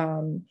worker,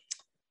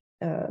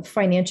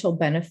 financial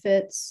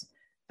benefits.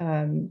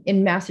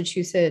 In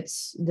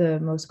Massachusetts, the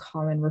most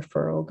common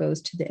referral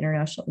goes to the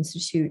International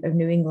Institute of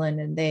New England,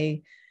 and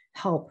they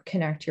help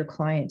connect your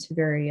client to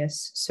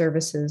various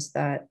services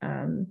that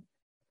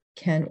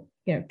can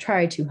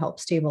try to help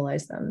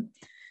stabilize them.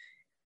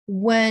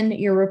 When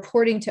you're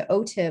reporting to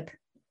OTIP,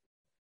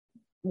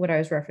 what I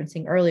was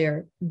referencing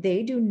earlier,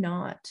 they do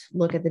not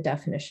look at the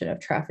definition of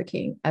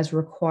trafficking as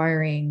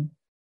requiring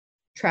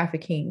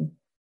trafficking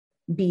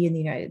be in the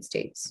United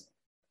States.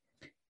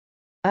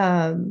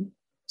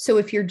 So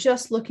if you're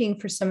just looking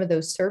for some of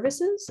those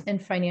services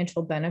and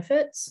financial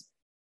benefits,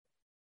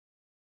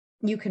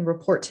 you can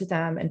report to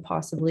them, and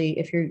possibly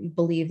if you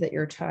believe that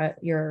your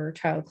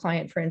child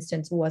client, for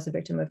instance, was a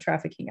victim of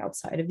trafficking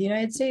outside of the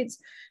United States,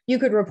 you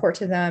could report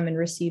to them and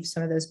receive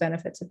some of those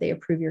benefits if they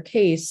approve your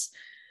case,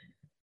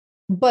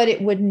 but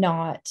it would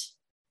not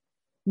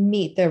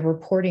meet the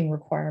reporting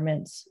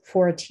requirements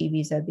for a T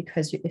visa,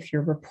 because if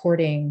you're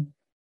reporting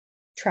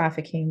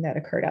trafficking that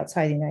occurred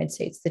outside the United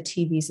States, the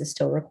T visa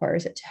still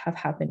requires it to have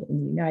happened in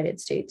the United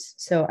States.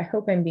 So I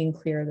hope I'm being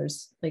clear.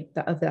 There's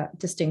of that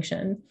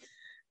distinction.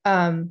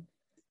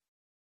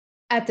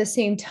 At the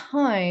same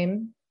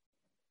time,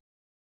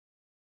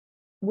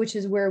 which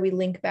is where we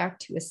link back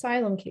to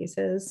asylum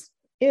cases,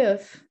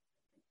 if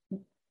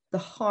the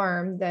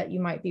harm that you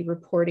might be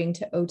reporting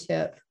to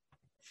OTIP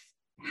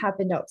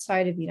happened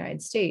outside of the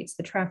United States,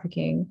 the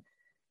trafficking,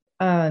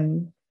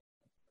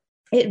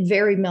 it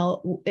very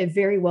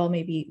well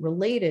may be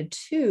related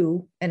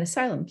to an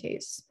asylum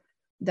case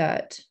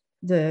that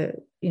the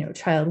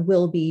child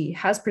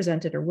has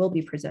presented or will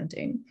be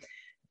presenting.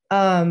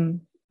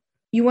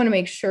 You want to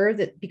make sure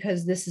that,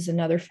 because this is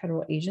another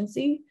federal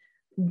agency,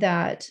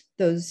 that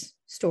those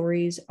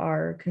stories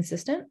are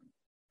consistent,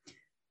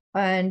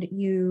 and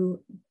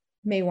you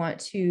may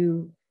want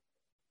to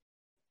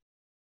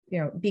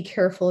be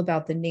careful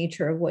about the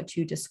nature of what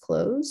you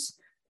disclose.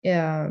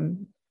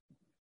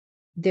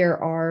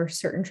 There are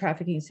certain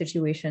trafficking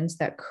situations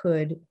that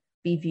could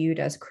be viewed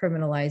as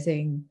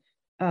criminalizing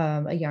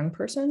a young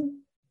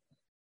person.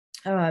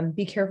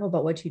 Be careful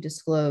about what you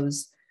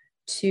disclose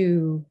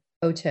to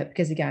OTIP,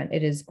 because again,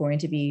 it is going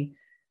to be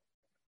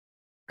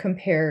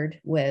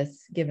compared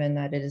with, given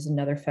that it is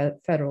another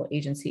federal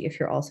agency, if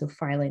you're also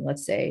filing,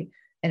 let's say,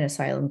 an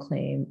asylum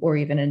claim, or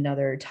even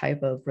another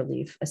type of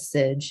relief, a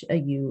SIJ,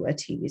 a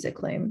T visa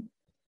claim.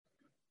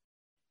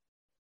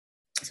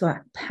 So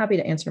I'm happy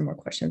to answer more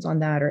questions on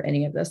that or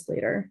any of this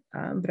later,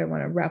 but I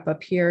want to wrap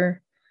up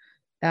here.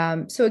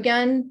 So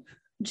again,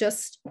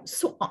 just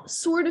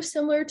sort of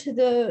similar to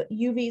the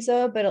U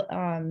visa, but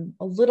a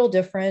little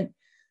different.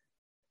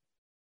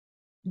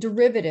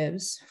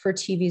 Derivatives for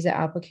T visa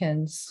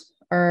applicants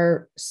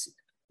are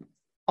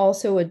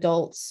also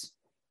adults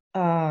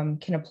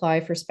can apply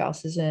for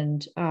spouses,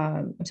 and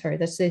I'm sorry,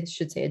 I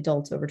should say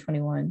adults over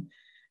 21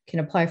 can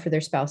apply for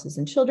their spouses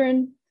and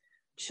children.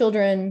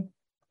 Children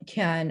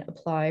can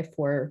apply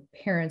for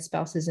parents,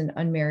 spouses, and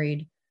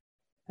unmarried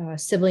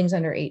siblings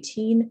under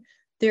 18.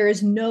 There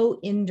is no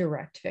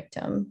indirect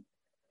victim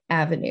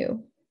avenue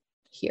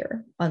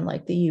here,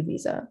 unlike the U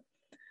visa.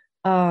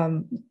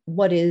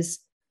 What is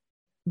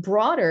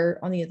broader,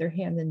 on the other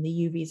hand, than the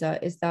U visa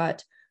is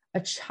that a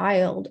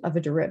child of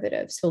a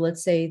derivative, so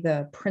let's say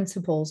the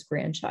principal's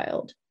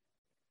grandchild,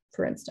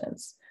 for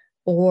instance,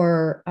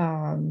 or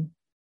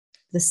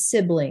the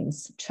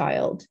sibling's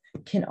child,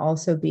 can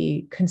also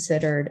be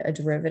considered a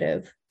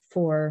derivative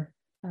for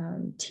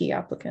T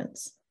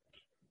applicants.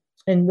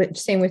 And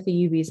same with the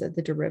U visa,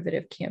 the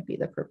derivative can't be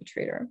the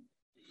perpetrator.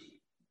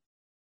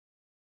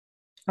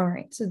 All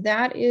right, so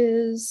that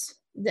is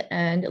the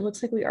end. It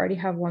looks like we already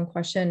have one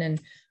question,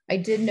 and I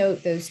did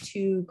note those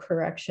two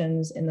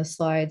corrections in the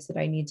slides that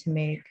I need to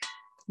make,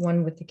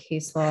 one with the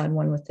case law and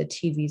one with the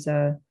T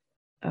visa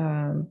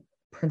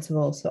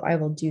principle. So I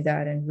will do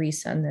that and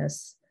resend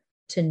this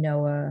to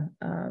Noah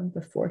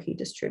before he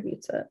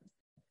distributes it.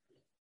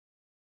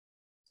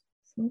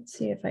 So let's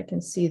see if I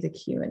can see the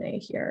Q&A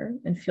here,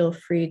 and feel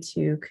free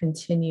to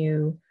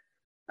continue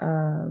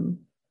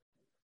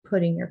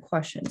putting your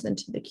questions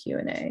into the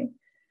Q&A.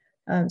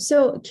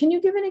 So can you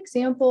give an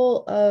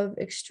example of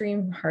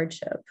extreme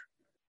hardship?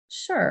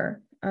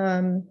 Sure.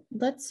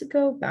 Let's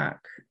go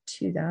back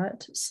to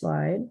that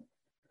slide,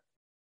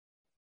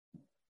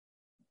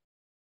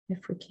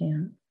 if we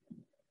can.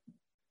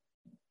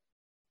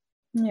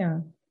 Yeah.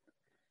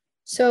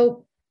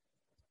 So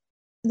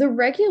the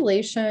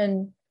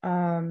regulation,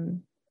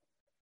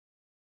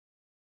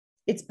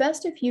 it's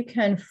best if you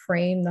can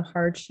frame the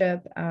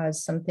hardship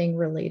as something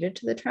related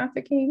to the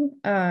trafficking.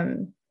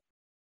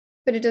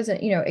 But it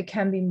doesn't, it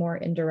can be more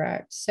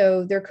indirect.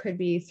 So there could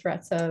be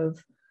threats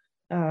of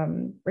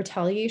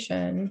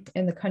retaliation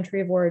in the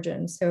country of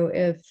origin. So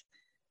if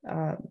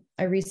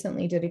I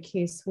recently did a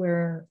case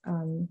where,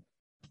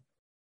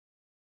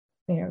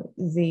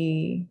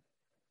 the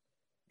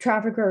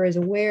trafficker is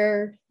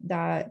aware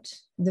that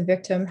the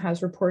victim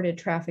has reported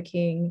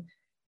trafficking,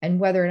 and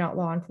whether or not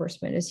law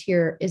enforcement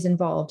is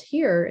involved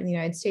here in the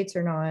United States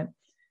or not,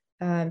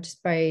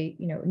 just by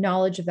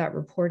knowledge of that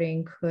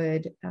reporting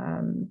could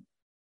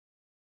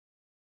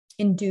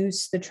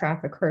induce the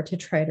trafficker to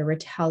try to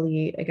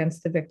retaliate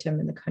against the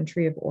victim in the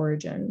country of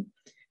origin.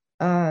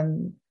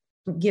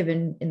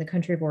 Given in the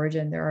country of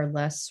origin, there are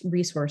less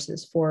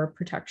resources for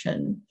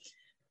protection.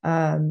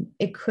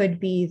 It could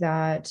be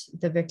that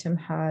the victim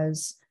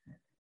has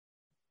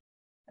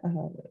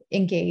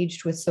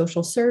engaged with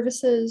social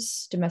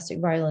services, domestic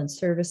violence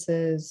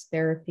services,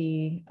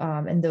 therapy,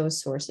 and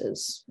those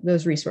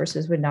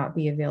resources would not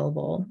be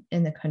available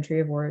in the country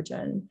of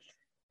origin.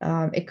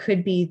 It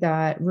could be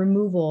that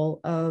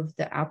removal of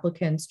the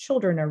applicant's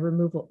children, or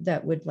removal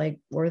that would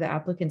or the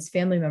applicant's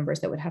family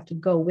members that would have to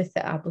go with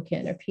the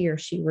applicant if he or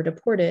she were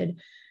deported,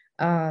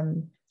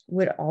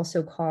 would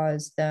also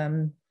cause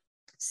them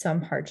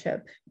some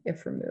hardship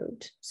if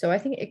removed. So I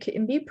think it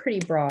can be pretty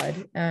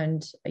broad,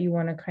 and you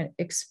want to kind of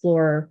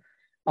explore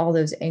all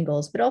those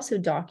angles, but also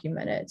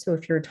document it. So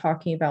if you're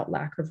talking about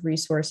lack of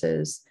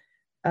resources,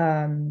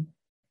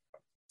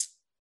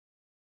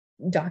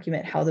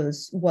 document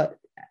what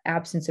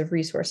absence of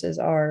resources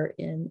are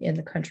in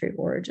the country of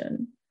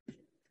origin.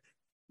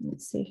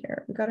 Let's see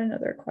here. We got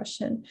another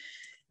question.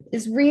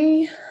 Is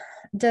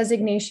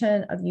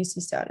redesignation of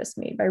UC status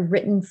made by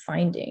written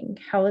finding?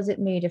 How is it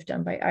made if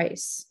done by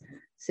ICE?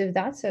 So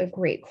that's a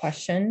great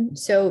question.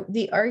 So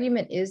the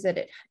argument is that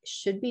it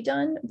should be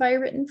done by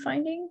written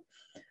finding.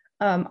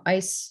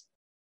 ICE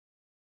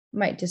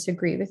might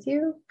disagree with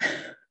you.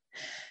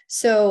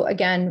 So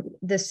again,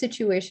 the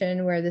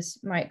situation where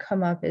this might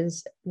come up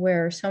is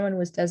where someone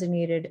was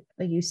designated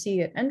a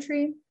UC at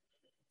entry,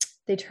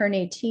 they turn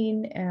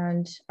 18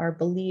 and are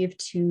believed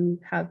to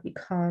have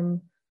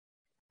become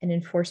an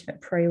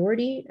enforcement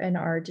priority and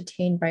are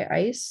detained by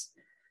ICE.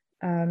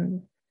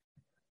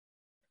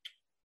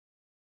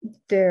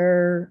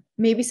 There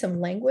may be some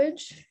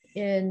language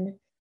in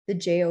the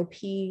JOP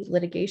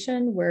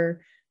litigation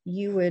where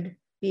you would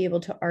be able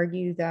to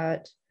argue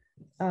that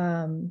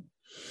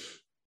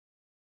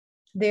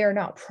they are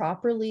not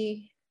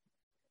properly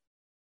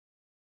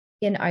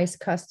in ICE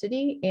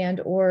custody, and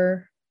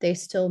or they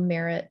still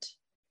merit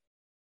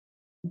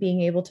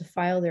being able to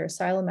file their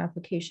asylum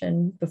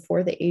application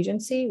before the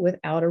agency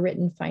without a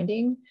written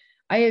finding.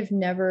 I've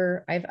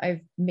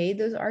made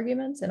those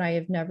arguments, and I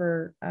have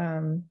never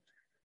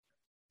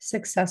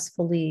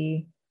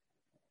successfully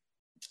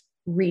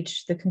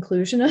reached the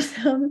conclusion of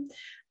them.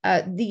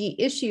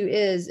 The issue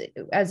is,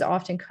 as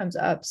often comes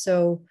up,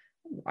 so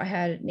I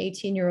had an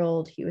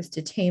 18-year-old, he was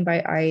detained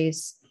by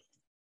ICE.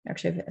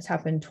 Actually, it's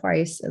happened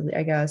twice,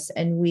 I guess.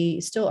 And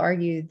we still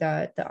argued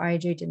that the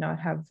IJ did not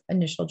have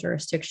initial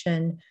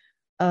jurisdiction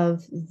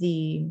of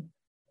the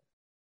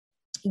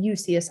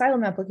UC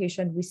asylum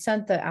application. We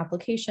sent the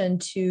application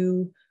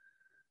to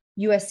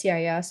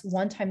USCIS.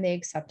 One time they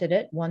accepted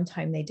it, one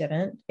time they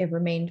didn't. It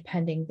remained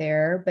pending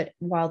there. But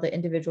while the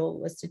individual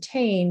was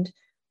detained,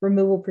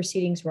 removal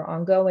proceedings were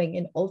ongoing.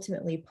 And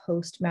ultimately,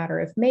 post matter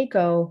of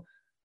Mako,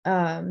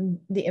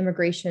 the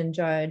immigration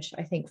judge,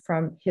 I think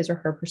from his or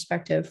her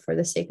perspective, for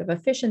the sake of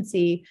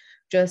efficiency,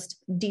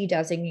 just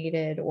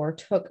de-designated or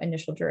took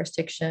initial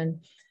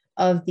jurisdiction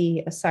of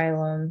the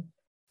asylum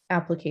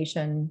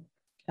application,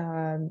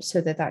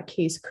 so that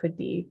case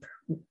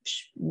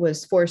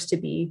was forced to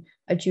be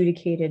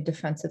adjudicated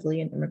defensively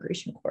in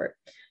immigration court.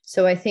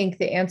 So I think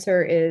the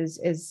answer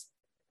is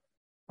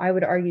I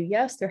would argue,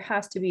 yes, there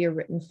has to be a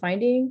written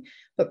finding,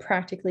 but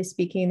practically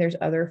speaking, there's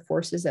other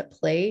forces at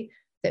play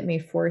that may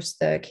force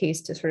the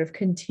case to sort of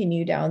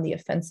continue down the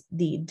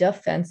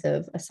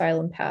defensive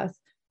asylum path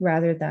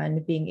rather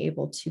than being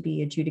able to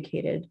be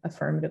adjudicated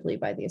affirmatively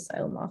by the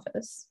asylum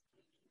office.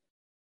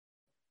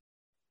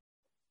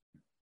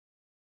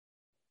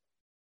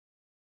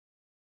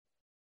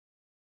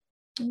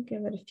 I'll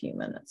give it a few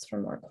minutes for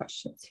more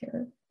questions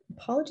here.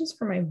 Apologies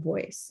for my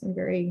voice. I'm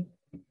very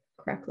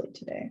crackly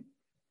today.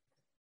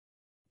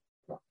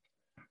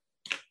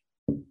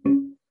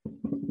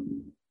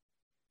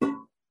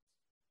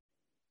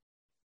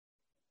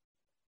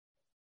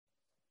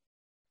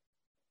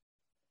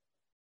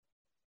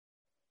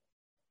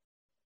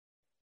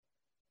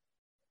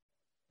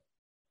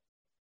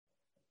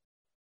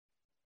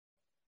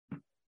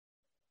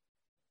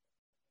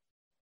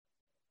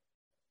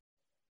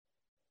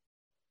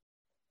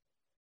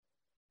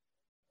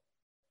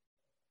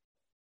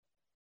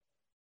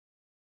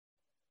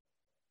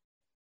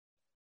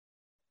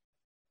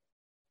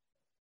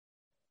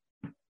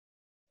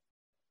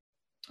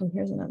 Oh,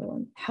 here's another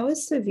one. How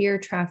is severe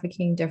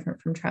trafficking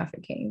different from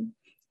trafficking?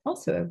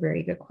 Also a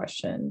very good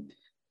question.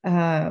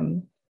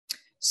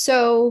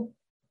 So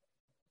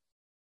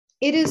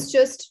it is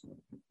just,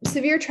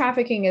 severe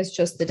trafficking is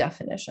just the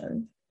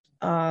definition.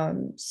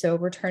 So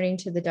returning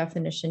to the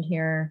definition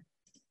here,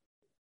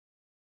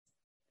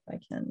 if I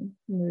can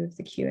move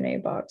the Q&A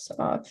box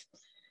off.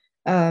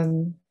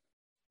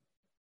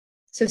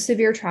 So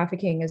severe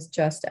trafficking is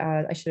just,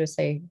 I should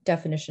say,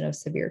 definition of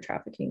severe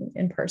trafficking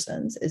in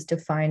persons is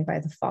defined by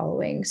the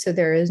following. So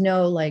there is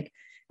no like,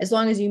 as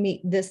long as you meet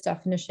this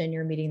definition,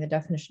 you're meeting the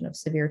definition of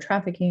severe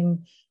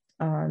trafficking.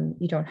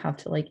 You don't have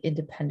to like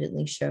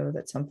independently show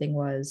that something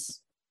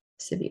was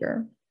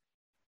severe.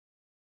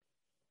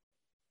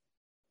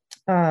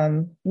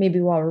 Maybe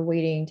while we're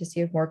waiting to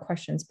see if more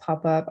questions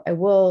pop up, I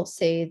will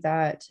say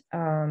that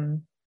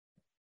the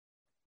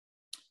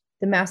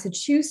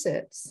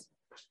Massachusetts,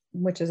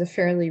 which is a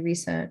fairly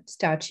recent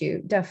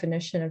statute,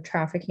 definition of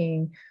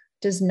trafficking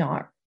does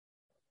not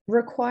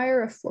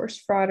require a force,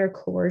 fraud, or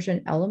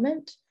coercion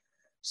element.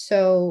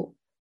 So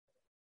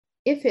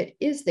if it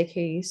is the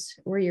case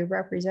where you're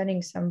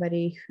representing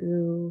somebody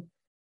who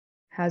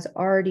has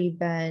already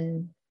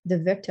been the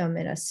victim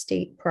in a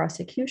state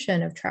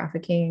prosecution of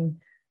trafficking,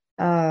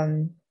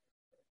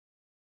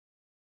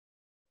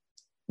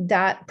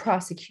 that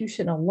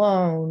prosecution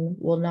alone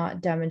will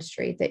not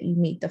demonstrate that you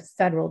meet the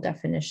federal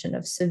definition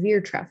of severe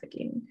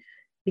trafficking,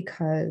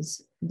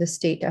 because the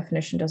state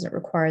definition doesn't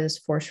require this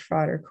force,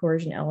 fraud, or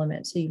coercion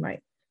element. So you might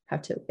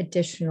have to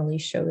additionally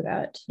show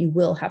that. You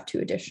will have to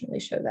additionally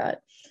show that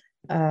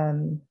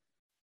in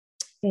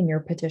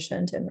your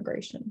petition to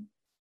immigration.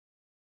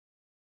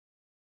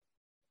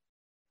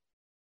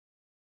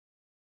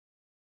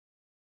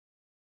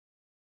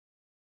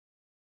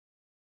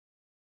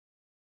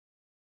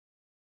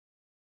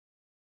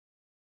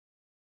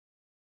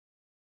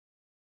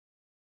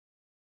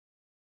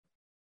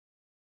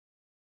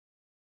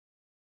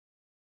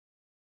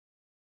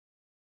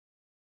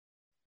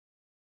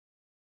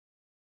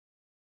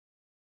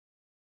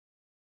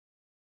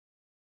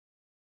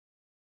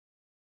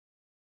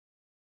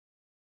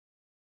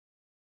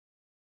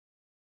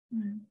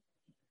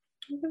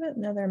 I'll give it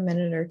another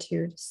minute or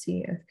two to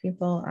see if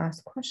people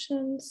ask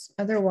questions.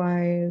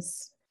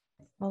 Otherwise,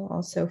 I'll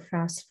also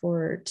fast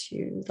forward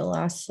to the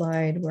last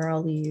slide where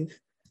I'll leave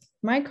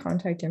my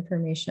contact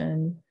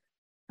information,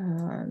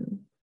 and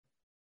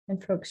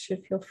folks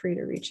should feel free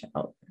to reach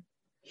out.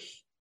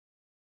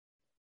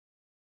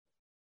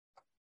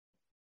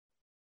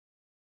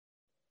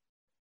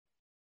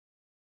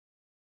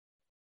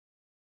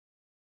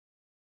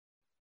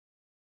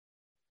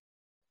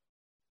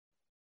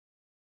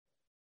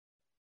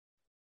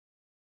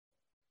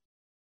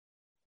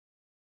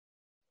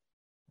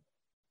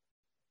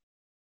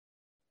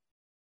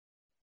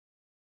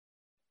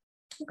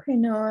 Okay,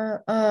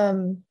 Noah, I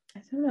don't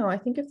know. I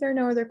think if there are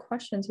no other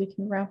questions, we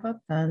can wrap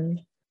up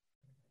then.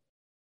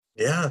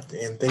 Yeah,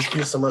 and thank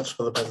you so much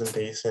for the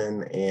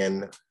presentation.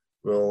 And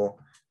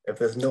if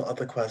there's no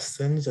other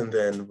questions, and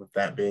then with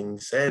that being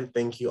said,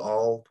 thank you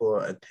all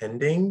for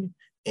attending.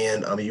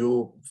 And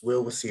you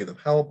will receive the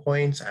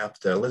PowerPoints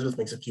after Elizabeth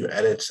makes a few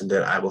edits, and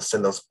then I will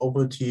send those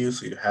over to you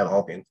so you have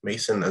all the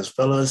information as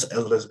well as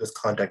Elizabeth's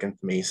contact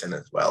information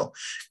as well.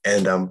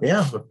 And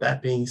yeah, with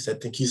that being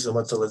said, thank you so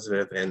much,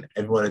 Elizabeth, and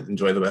everyone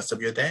enjoy the rest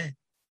of your day.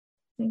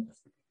 Thanks.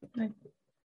 Bye.